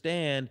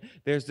understand,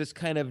 there's this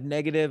kind of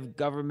negative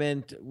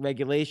government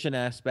regulation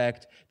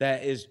aspect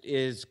that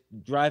is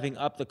driving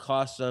up the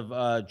cost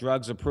of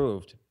drugs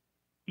approved.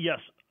 Yes.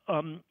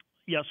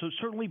 Yeah. So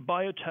certainly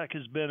biotech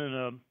has been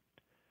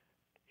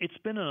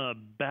in a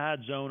bad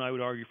zone, I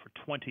would argue, for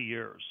 20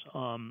 years.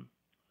 I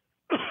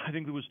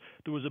think there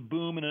was a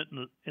boom in it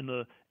in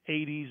the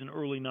 80s and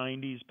early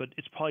 90s, but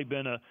it's probably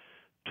been a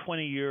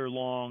 20-year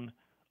long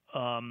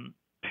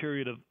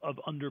period of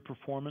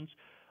underperformance.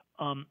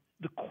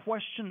 The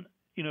question,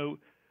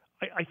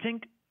 I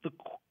think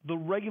the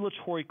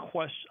regulatory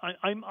question.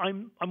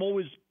 I'm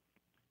always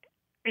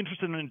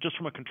interested in it just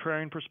from a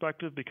contrarian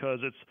perspective because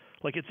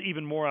it's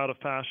even more out of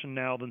fashion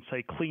now than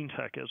say clean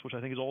tech is, which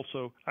I think is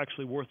also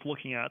actually worth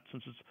looking at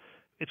since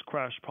it's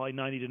crashed probably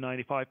 90 to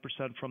 95%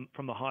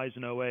 from the highs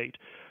in '08,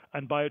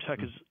 and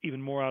biotech is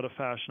even more out of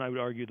fashion, I would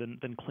argue,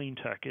 than clean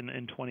tech in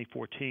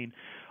 2014.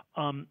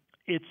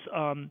 It's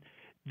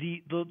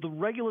the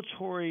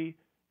regulatory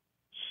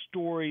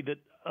story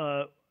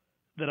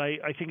that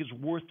I think is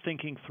worth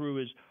thinking through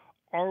is,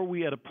 are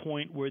we at a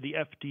point where the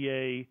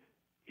FDA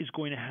is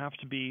going to have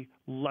to be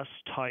less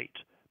tight?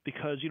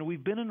 Because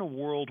we've been in a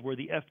world where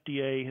the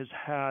FDA has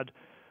had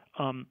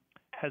an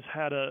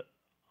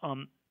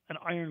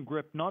iron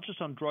grip not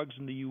just on drugs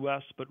in the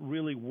U.S. but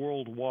really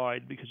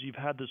worldwide, because you've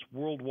had this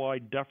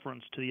worldwide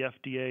deference to the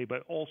FDA by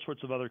all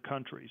sorts of other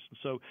countries. And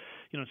so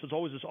so it's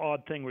always this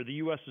odd thing where the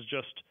U.S. is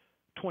just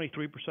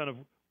 23% of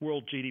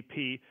world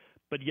GDP,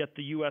 but yet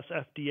the U.S.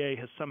 FDA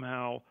has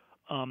somehow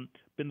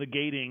been the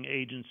gating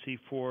agency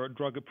for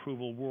drug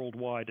approval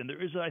worldwide. And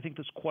there is, I think,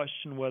 this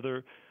question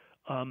whether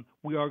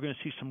we are going to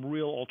see some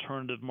real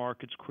alternative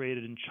markets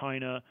created in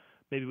China,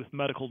 maybe with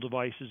medical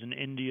devices in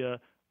India.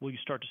 Will you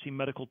start to see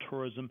medical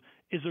tourism?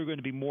 Is there going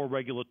to be more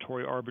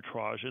regulatory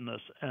arbitrage in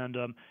this?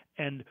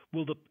 And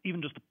will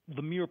even just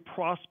the mere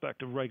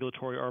prospect of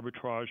regulatory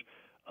arbitrage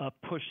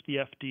push the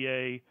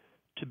FDA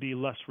to be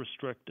less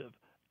restrictive?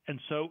 And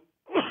so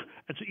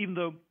even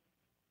though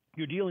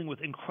you're dealing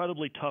with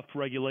incredibly tough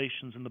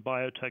regulations in the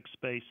biotech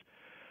space,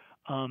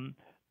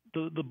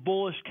 the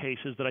bullish case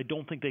is that I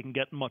don't think they can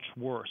get much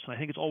worse. And I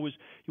think it's always,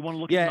 you want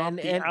to look at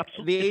not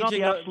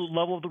the absolute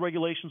level of the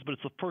regulations, but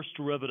it's the first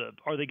derivative.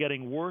 Are they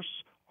getting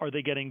worse? Are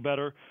they getting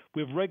better?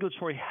 We have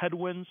regulatory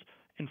headwinds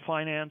in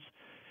finance.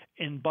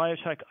 In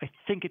biotech, I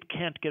think it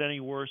can't get any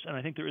worse, and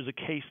I think there is a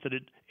case that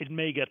it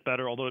may get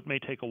better, although it may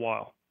take a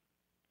while.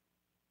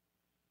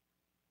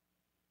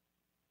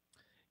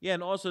 Yeah,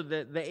 and also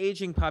the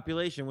aging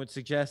population would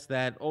suggest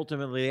that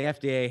ultimately the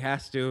FDA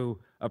has to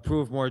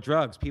approve more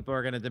drugs. People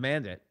are going to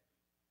demand it.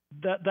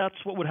 That's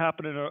what would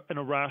happen in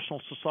a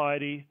rational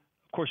society.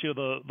 Of course,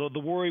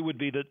 the worry would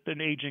be that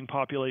an aging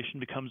population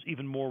becomes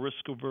even more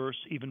risk averse,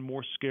 even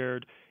more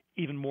scared,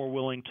 even more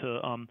willing to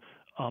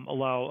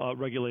allow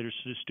regulators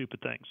to do stupid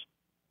things.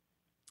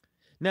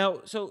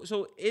 Now,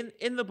 so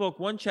in the book,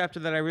 one chapter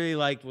that I really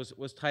liked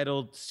was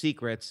titled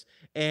 "Secrets,"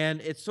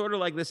 and it's sort of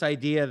like this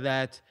idea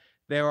that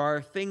there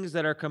are things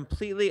that are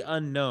completely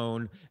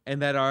unknown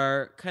and that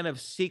are kind of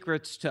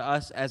secrets to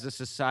us as a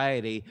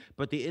society,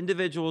 but the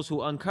individuals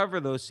who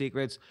uncover those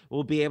secrets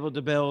will be able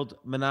to build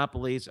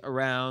monopolies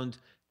around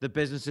the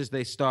businesses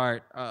they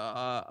start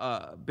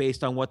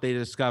based on what they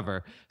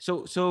discover.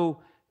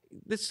 So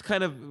this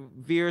kind of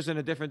veers in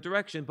a different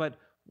direction, but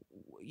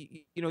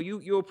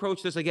you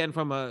approach this again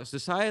from a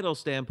societal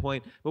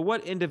standpoint, but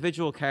what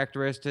individual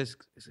characteristics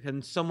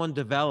can someone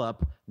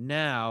develop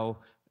now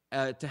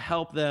to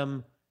help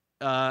them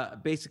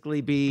basically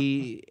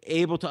be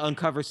able to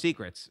uncover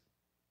secrets?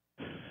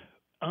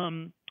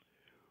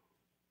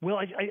 Well,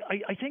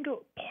 I think a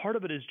part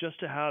of it is just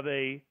to have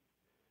a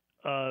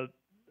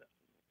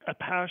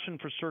passion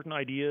for certain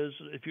ideas.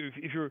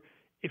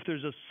 If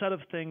there's a set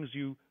of things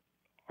you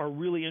are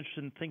really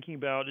interested in thinking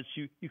about, it's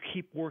you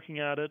keep working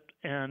at it,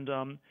 and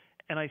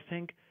I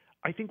think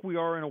we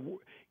are in a.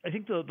 I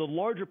think the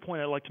larger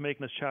point I'd like to make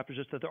in this chapter is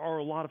just that there are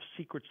a lot of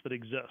secrets that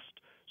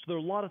exist. So there are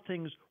a lot of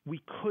things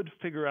we could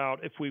figure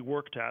out if we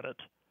worked at it.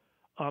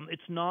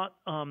 It's not,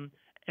 and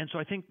And so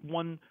I think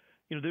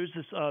there's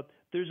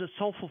a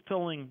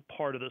self-fulfilling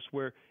part of this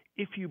where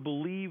if you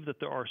believe that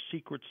there are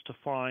secrets to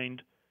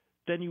find,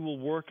 then you will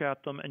work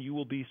at them and you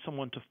will be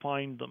someone to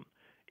find them.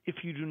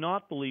 If you do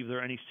not believe there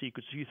are any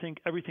secrets, if you think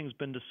everything's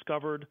been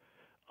discovered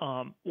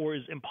or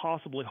is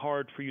impossibly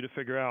hard for you to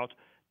figure out,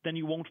 then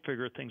you won't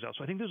figure things out.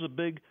 So I think there's a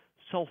big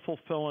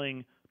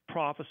self-fulfilling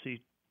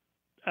prophecy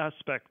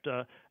aspect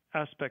to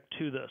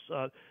this.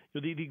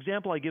 The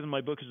example I give in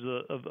my book is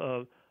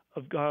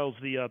of Giles,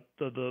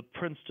 the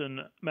Princeton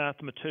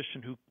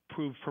mathematician who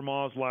proved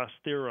Fermat's last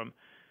theorem,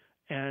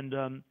 and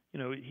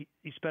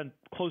he spent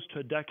close to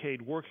a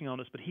decade working on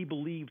this, but he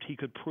believed he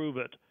could prove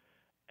it,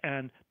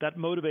 and that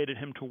motivated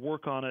him to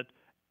work on it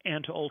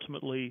and to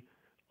ultimately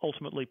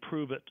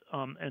prove it.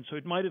 And so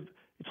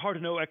it's hard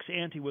to know ex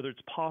ante whether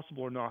it's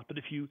possible or not. But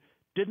if you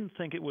didn't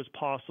think it was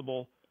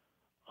possible,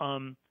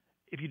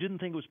 if you didn't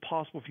think it was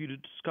possible for you to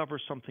discover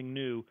something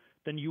new,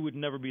 then you would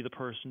never be the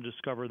person to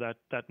discover that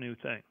new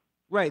thing.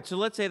 Right. So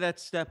let's say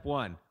that's step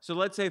one. So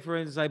let's say, for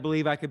instance, I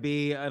believe I could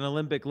be an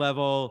Olympic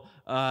level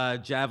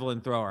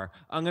javelin thrower.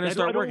 I'm going to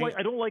start working.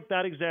 I don't like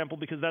that example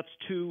because that's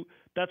too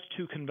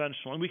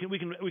conventional. And we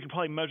can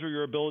probably measure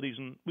your abilities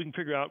and we can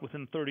figure out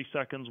within 30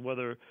 seconds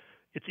whether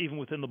it's even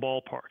within the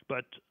ballpark.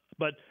 But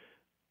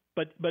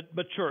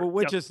sure. Well,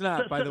 which is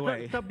not, by the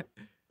way.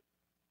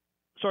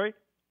 Sorry?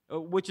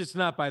 Which it's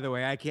not, by the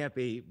way. I can't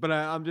be, but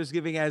I'm just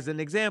giving as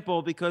an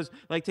example because,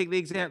 like, take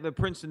the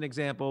Princeton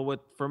example with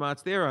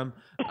Fermat's theorem.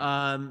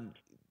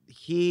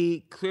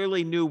 He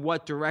clearly knew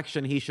what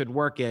direction he should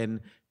work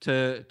in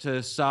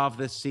to solve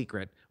this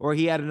secret, or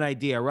he had an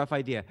idea, a rough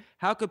idea.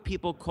 How could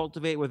people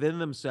cultivate within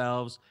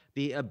themselves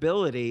the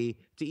ability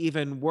to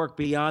even work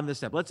beyond the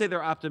step? Let's say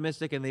they're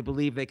optimistic and they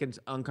believe they can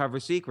uncover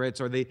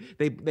secrets, or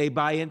they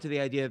buy into the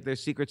idea that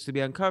there's secrets to be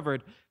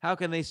uncovered. How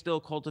can they still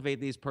cultivate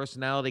these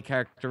personality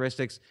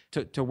characteristics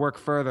to work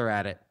further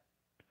at it?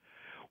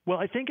 Well,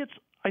 I think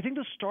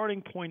the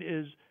starting point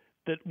is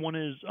that one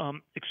is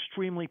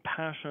extremely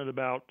passionate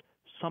about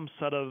some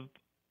set of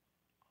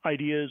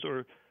ideas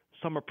or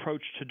some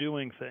approach to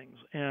doing things,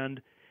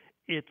 and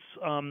it's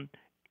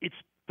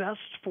best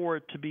for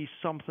it to be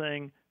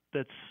something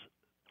that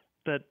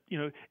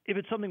if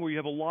it's something where you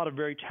have a lot of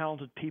very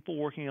talented people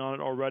working on it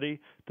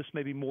already, this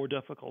may be more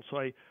difficult. So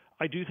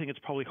I do think it's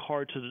probably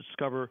hard to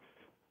discover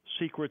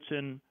secrets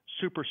in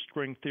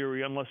superstring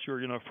theory unless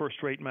you're a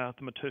first-rate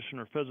mathematician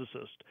or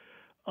physicist.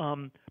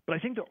 But I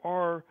think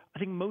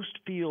most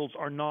fields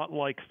are not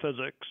like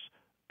physics.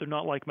 They're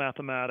not like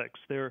mathematics.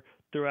 They're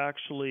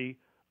actually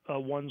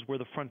ones where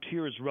the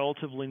frontier is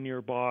relatively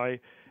nearby,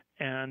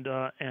 and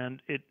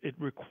it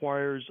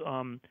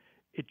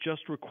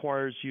just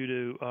requires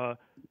you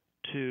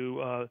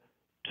to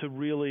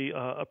really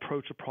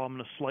approach a problem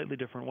in a slightly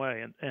different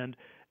way. And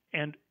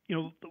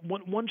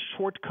one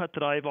shortcut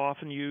that I've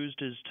often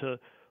used is to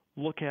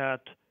look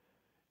at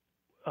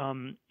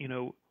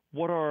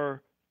what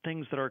are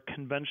things that are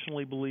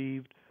conventionally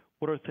believed,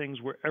 what are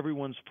things where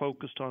everyone's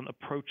focused on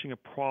approaching a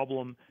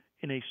problem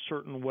in a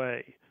certain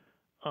way.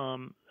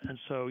 And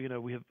so,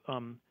 we have,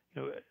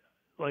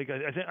 I think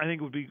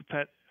it would be,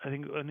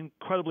 an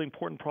incredibly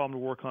important problem to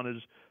work on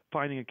is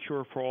finding a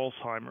cure for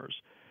Alzheimer's.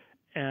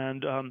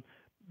 And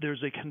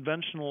there's a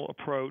conventional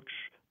approach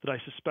that I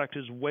suspect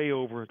is way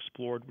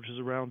overexplored, which is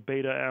around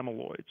beta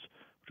amyloids,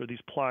 which are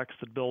these plaques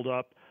that build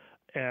up,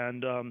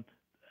 and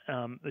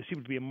they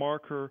seem to be a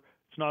marker.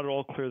 It's not at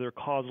all clear they're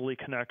causally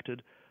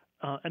connected.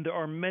 And there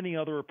are many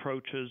other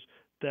approaches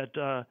that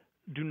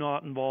do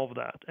not involve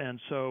that. And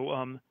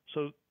so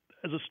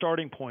as a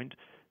starting point,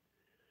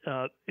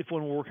 if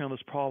one were working on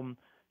this problem,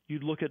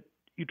 you'd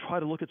try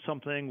to look at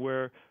something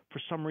where for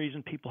some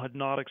reason people had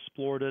not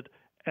explored it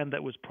and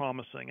that was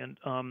promising.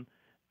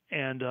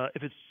 And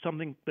if it's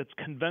something that's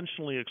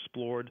conventionally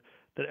explored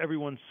that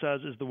everyone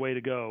says is the way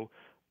to go,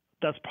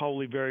 that's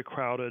probably very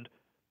crowded.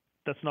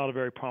 That's not a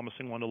very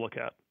promising one to look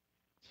at.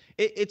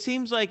 It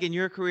seems like in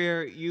your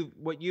career,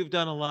 what you've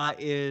done a lot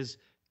is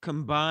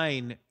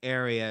combine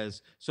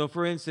areas. So,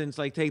 for instance,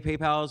 like take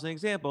PayPal as an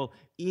example,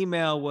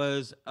 email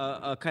was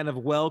a kind of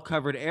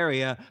well-covered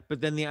area,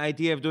 but then the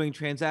idea of doing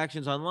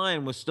transactions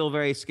online was still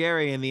very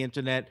scary in the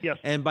internet. Yes.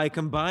 And by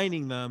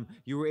combining them,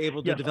 you were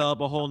able to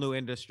develop a whole new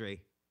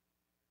industry.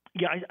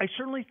 Yeah, I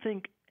certainly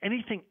think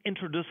anything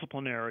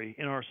interdisciplinary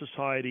in our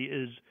society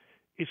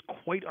is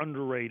quite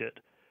underrated.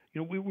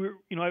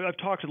 I've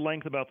talked at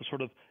length about the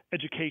sort of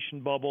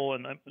education bubble,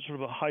 and I'm sort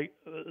of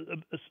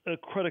a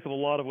critic of a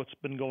lot of what's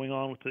been going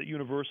on with the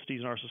universities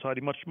in our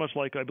society, much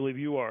like I believe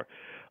you are.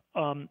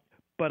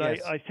 But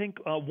yes. I think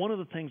one of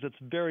the things that's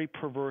very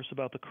perverse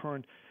about the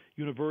current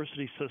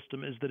university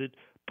system is that it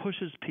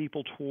pushes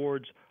people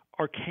towards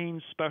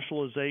arcane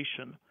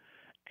specialization,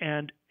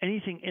 and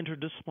anything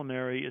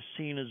interdisciplinary is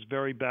seen as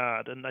very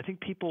bad. And I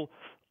think people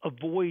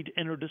avoid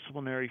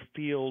interdisciplinary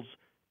fields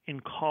in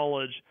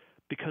college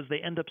because they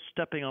end up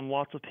stepping on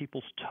lots of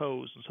people's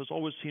toes, and so it's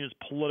always seen as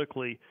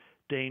politically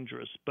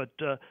dangerous. But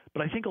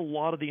I think a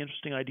lot of the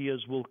interesting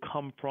ideas will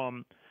come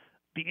from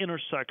the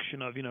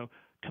intersection of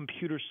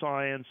computer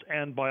science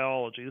and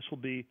biology. This will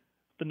be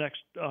the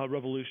next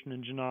revolution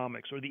in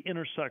genomics, or the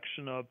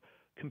intersection of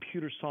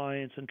computer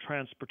science and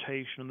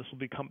transportation. And this will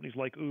be companies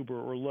like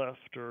Uber or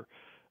Lyft, or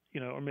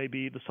or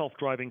maybe the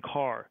self-driving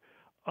car.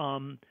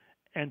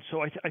 And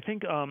so I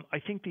think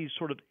these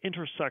sort of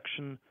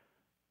intersection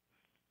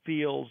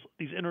fields,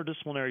 these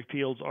interdisciplinary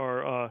fields,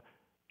 are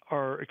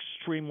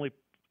extremely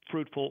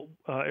fruitful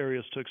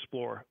areas to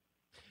explore.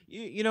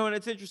 And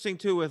it's interesting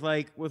too with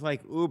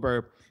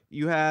Uber.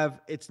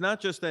 It's not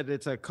just that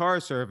it's a car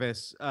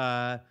service,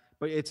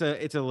 but it's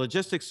a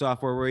logistics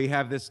software where you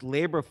have this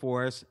labor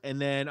force,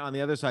 and then on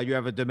the other side you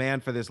have a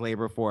demand for this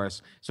labor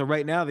force. So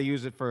right now they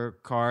use it for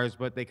cars,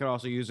 but they could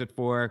also use it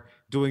for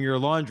doing your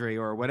laundry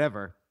or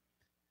whatever.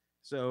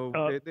 So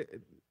it's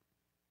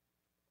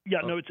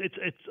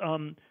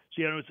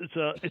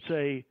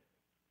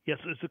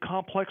a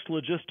complex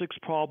logistics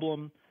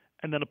problem,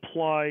 and then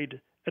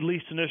applied, at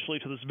least initially,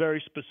 to this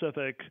very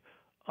specific,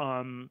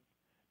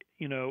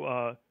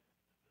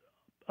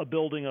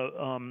 building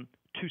a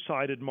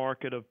two-sided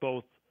market of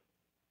both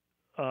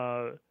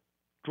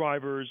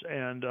drivers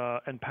and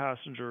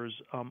passengers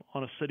on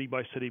a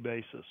city-by-city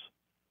basis.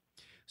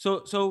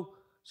 So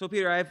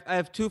Peter, I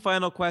have two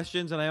final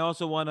questions, and I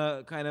also want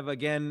to kind of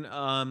again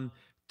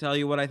tell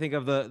you what I think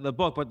of the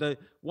book. But the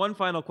one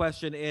final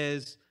question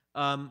is,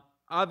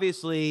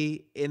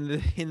 obviously in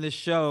the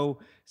show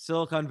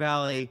Silicon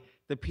Valley,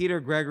 the Peter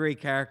Gregory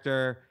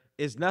character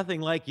is nothing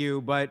like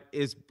you, but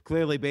is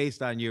clearly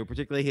based on you,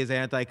 particularly his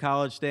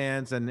anti-college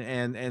stance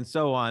and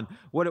so on.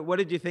 What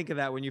did you think of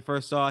that when you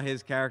first saw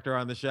his character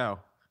on the show?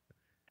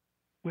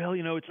 Well,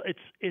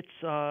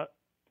 I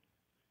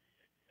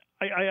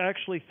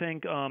actually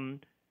think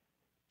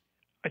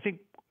I think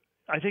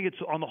it's,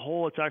 on the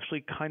whole, it's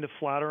actually kind of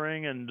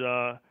flattering. And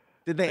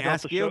did they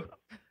ask you?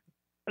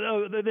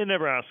 No, they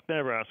never ask. They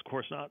never ask. Of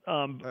course not.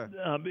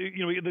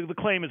 The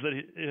claim is that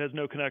it has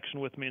no connection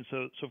with me, and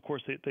so of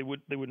course they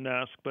wouldn't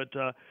ask. But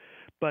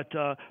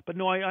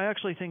no, I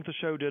actually think the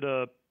show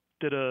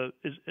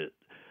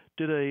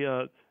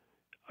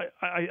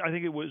I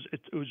think it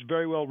was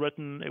very well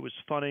written. It was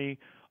funny.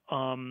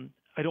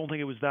 I don't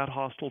think it was that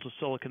hostile to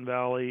Silicon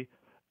Valley.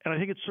 And I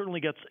think it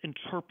certainly gets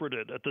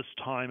interpreted at this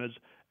time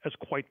as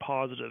quite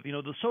positive.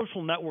 The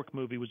Social Network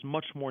movie was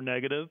much more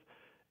negative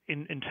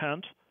in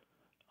intent,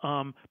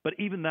 but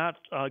even that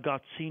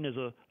got seen as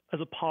a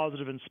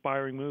positive,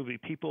 inspiring movie.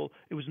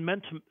 It was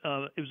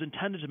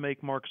intended to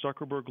make Mark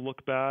Zuckerberg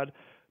look bad,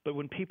 but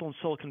when people in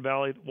Silicon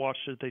Valley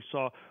watched it, they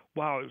saw,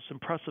 wow, it was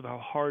impressive how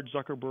hard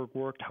Zuckerberg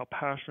worked, how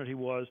passionate he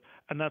was,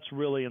 and that's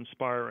really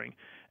inspiring.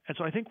 And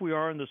so I think we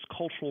are in this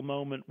cultural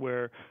moment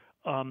where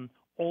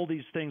all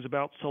these things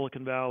about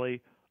Silicon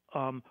Valley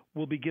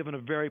will be given a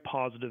very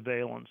positive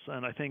valence,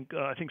 and I think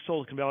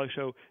Silicon Valley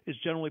show is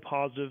generally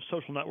positive.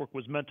 Social Network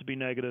was meant to be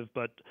negative,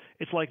 but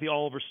it's like the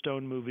Oliver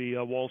Stone movie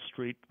Wall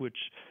Street, which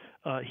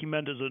he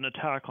meant as an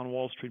attack on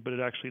Wall Street, but it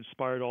actually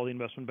inspired all the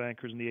investment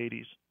bankers in the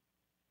 80s.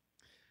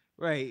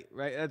 Right.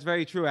 That's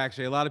very true,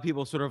 actually. A lot of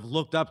people sort of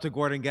looked up to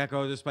Gordon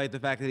Gekko, despite the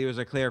fact that he was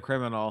a clear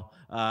criminal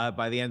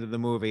by the end of the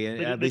movie.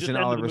 At least in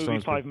Oliver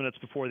Stone's 5 minutes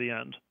before the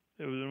end.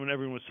 It was when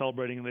everyone was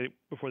celebrating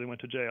before they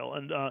went to jail,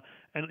 and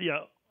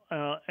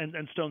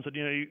Stone said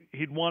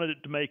he'd wanted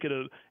it to make it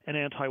an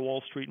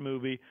anti-Wall Street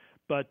movie,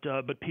 but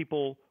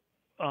people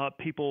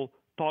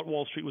thought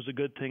Wall Street was a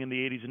good thing in the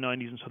 80s and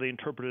 90s, and so they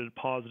interpreted it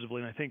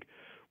positively. And I think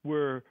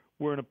we're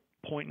in a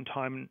point in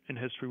time in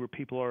history where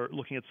people are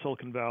looking at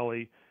Silicon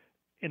Valley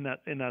in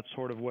that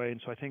sort of way,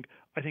 and so I think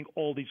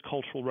all these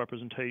cultural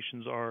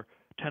representations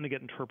tend to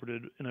get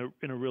interpreted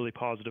in a really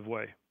positive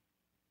way.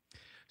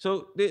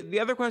 So the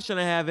other question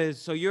I have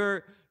is, so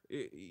you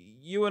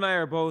and I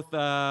are both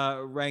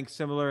ranked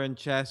similar in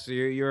chess.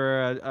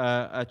 You're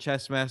a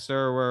chess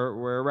master.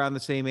 We're around the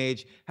same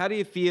age. How do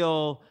you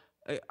feel?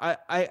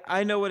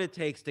 I know what it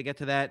takes to get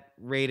to that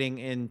rating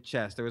in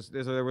chess. There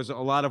was a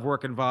lot of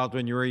work involved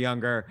when you were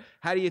younger.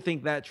 How do you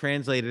think that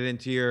translated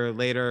into your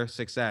later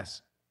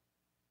success?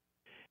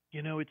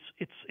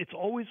 It's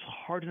always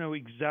hard to know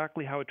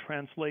exactly how it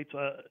translates.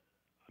 I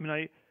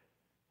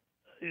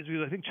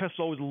think chess is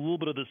always a little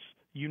bit of this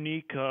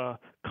unique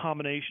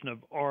combination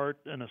of art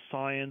and a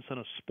science and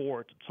a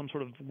sport, some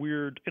sort of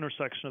weird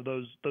intersection of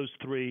those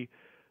three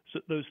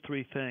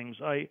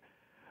things. I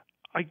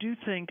do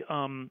think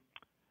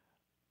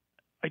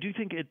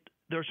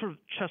there are sort of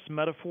chess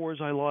metaphors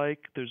I like.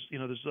 There's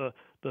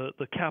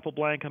the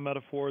Capablanca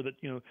metaphor that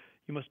you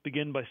must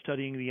begin by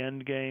studying the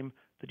end game.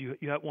 That you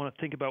want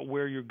to think about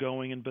where you're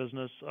going in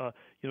business.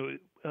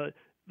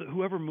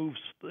 Whoever moves,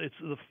 it's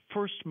the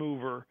first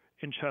mover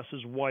in chess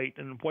is white,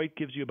 and white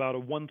gives you about a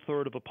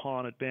 1/3 of a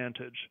pawn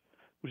advantage,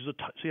 which is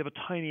so you have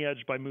a tiny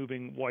edge by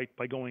moving white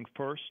by going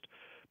first.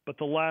 But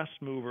the last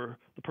mover,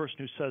 the person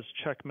who says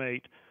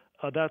checkmate,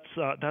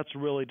 that's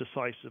really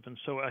decisive. And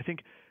so I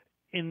think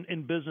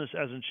in business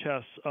as in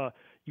chess,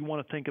 you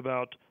want to think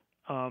about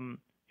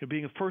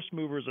being a first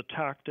mover is a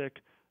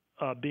tactic.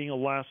 Being a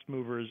last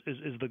mover is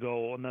the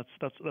goal, and that's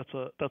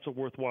a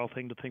worthwhile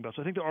thing to think about.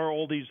 So I think there are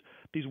all these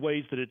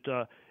ways that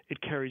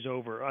it carries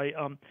over.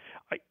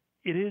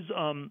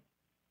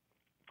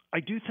 I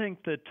do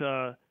think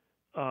that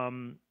I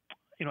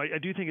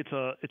do think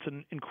it's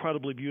an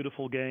incredibly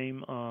beautiful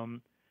game,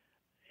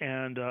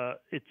 and I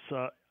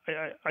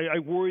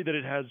worry that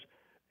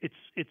its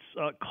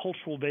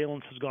cultural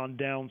valence has gone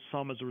down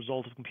some as a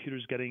result of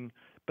computers getting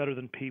better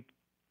than people,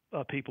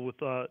 with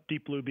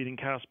Deep Blue beating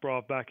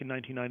Kasparov back in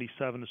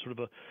 1997 is sort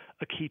of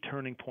a key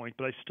turning point.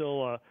 But I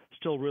still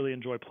really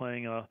enjoy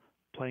playing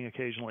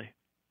occasionally.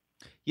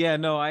 Yeah,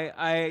 no,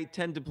 I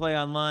tend to play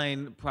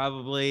online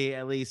probably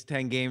at least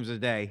 10 games a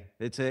day.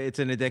 It's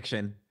an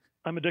addiction.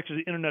 I'm addicted to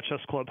the Internet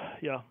Chess Club.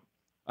 Yeah.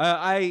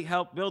 I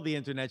helped build the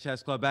Internet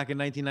Chess Club back in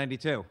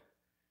 1992.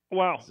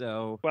 Wow.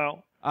 So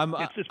wow. I'm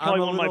It's probably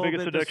one of my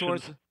biggest bit the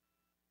addictions.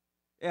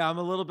 Yeah,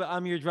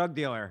 I'm your drug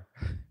dealer.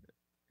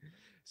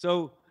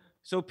 So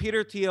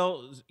Peter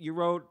Thiel, you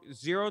wrote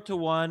 0 to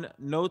 1,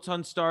 Notes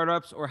on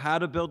Startups or How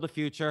to Build the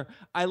Future.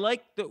 I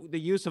like the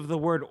use of the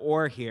word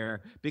 "or"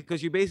 here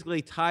because you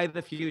basically tie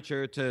the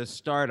future to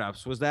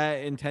startups. Was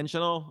that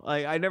intentional?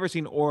 Like, I've never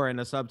seen "or" in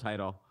a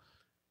subtitle.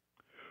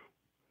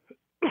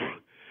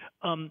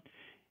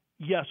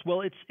 Yes.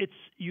 Well, it's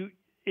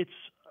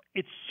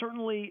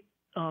certainly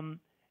a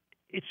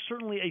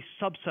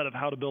subset of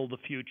how to build the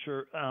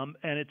future, and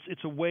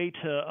it's a way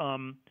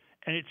to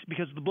and it's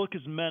because the book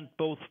is meant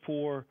both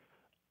for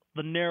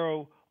the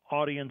narrow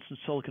audience in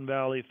Silicon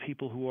Valley of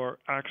people who are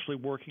actually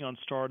working on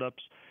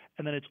startups,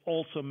 and then it's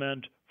also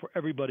meant for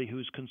everybody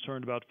who's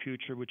concerned about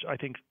future, which I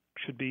think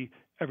should be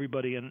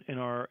everybody in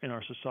our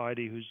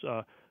society who's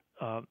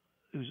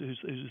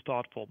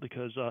thoughtful,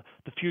 because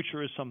the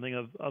future is something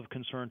of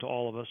concern to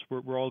all of us.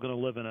 We're all going to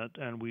live in it,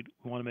 and we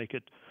want to make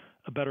it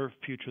a better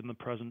future than the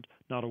present,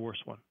 not a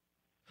worse one.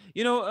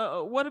 You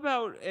know, what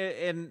about,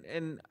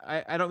 and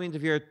I don't mean to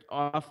veer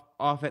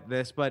off at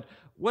this, but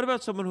what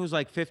about someone who's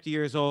like 50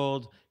 years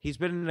old? He's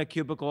been in a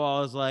cubicle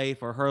all his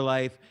life or her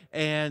life,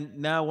 and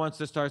now wants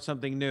to start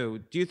something new.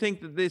 Do you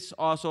think that this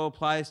also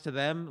applies to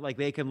them? Like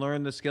they can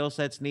learn the skill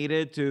sets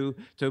needed to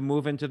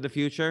move into the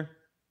future?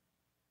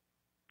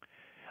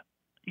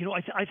 You know,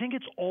 I think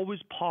it's always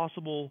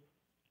possible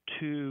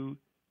to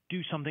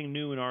do something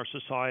new in our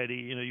society.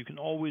 You know, you can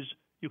always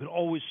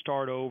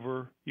start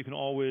over. You can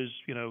always,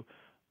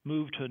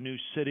 move to a new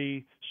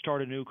city,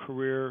 start a new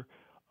career.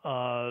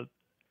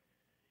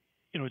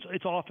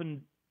 It's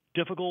often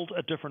difficult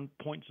at different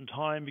points in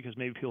time because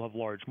maybe people have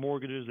large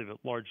mortgages, they have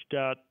large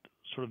debt,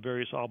 sort of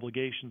various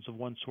obligations of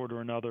one sort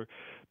or another.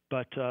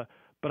 But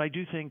I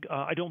do think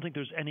I don't think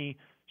there's any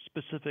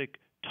specific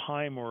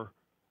time or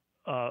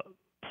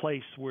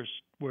place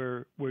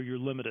where you're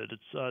limited.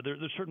 It's there's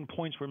certain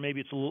points where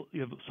maybe you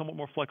have somewhat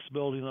more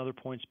flexibility than other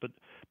points, but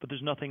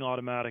there's nothing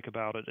automatic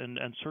about it. And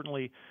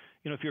certainly,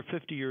 if you're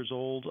 50 years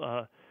old,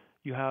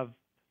 you have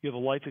a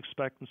life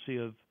expectancy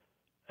of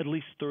at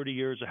least 30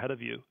 years ahead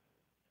of you,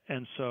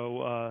 and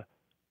so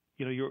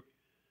you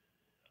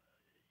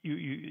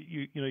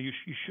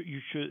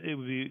should. It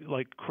would be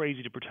like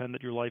crazy to pretend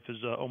that your life is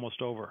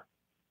almost over.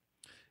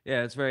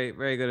 Yeah, it's very,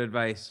 very good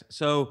advice.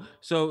 So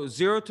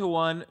 0 to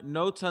 1,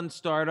 Notes on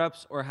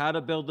Startups or How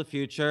to Build the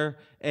Future.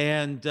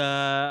 And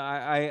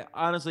I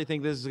honestly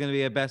think this is going to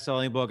be a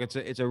best-selling book.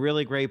 It's a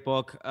really great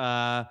book.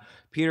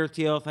 Peter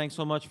Thiel, thanks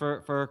so much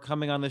for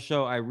coming on the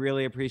show. I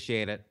really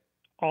appreciate it.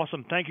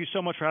 Awesome. Thank you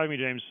so much for having me,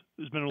 James.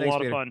 It's been a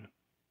lot Peter. of fun.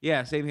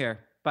 Yeah, same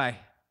here. Bye.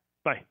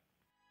 Bye.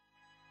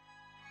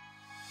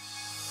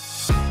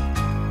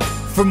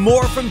 For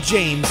more from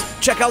James,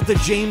 check out The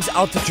James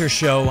Altucher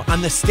Show on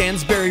the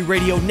Stansberry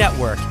Radio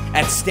Network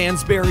at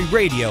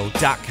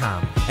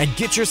stansberryradio.com and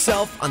get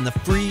yourself on the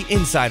free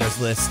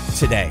insiders list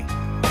today.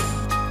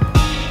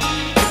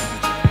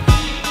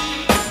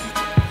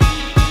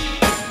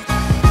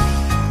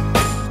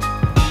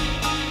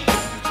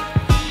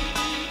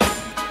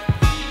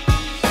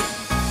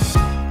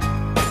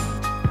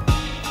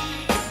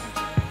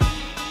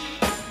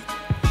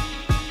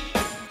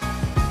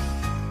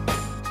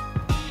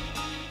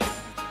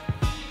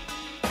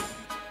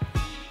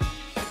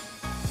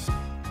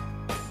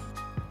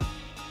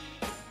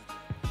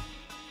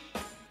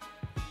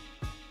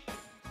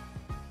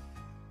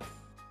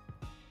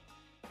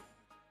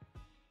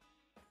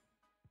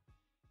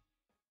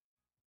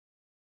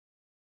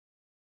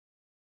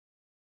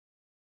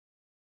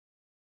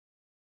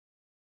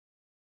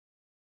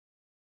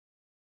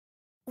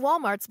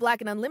 Walmart's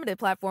Black and Unlimited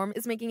platform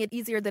is making it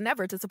easier than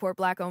ever to support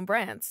Black-owned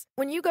brands.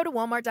 When you go to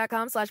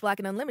walmart.com/Black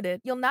and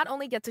Unlimited, you'll not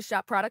only get to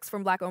shop products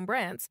from Black-owned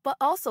brands, but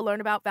also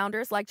learn about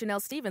founders like Janelle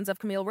Stevens of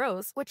Camille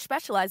Rose, which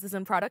specializes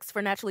in products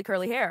for naturally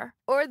curly hair,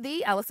 or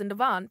the Allison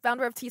Devon,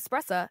 founder of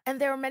T-Spressa, and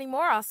there are many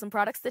more awesome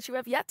products that you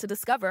have yet to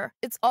discover.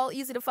 It's all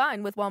easy to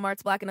find with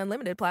Walmart's Black and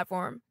Unlimited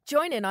platform.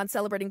 Join in on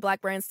celebrating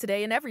Black brands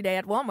today and every day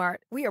at Walmart.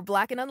 We are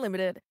Black and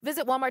Unlimited.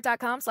 Visit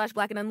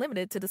walmart.com/Black and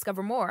Unlimited to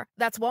discover more.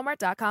 That's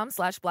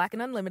walmart.com/Black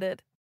and Unlimited.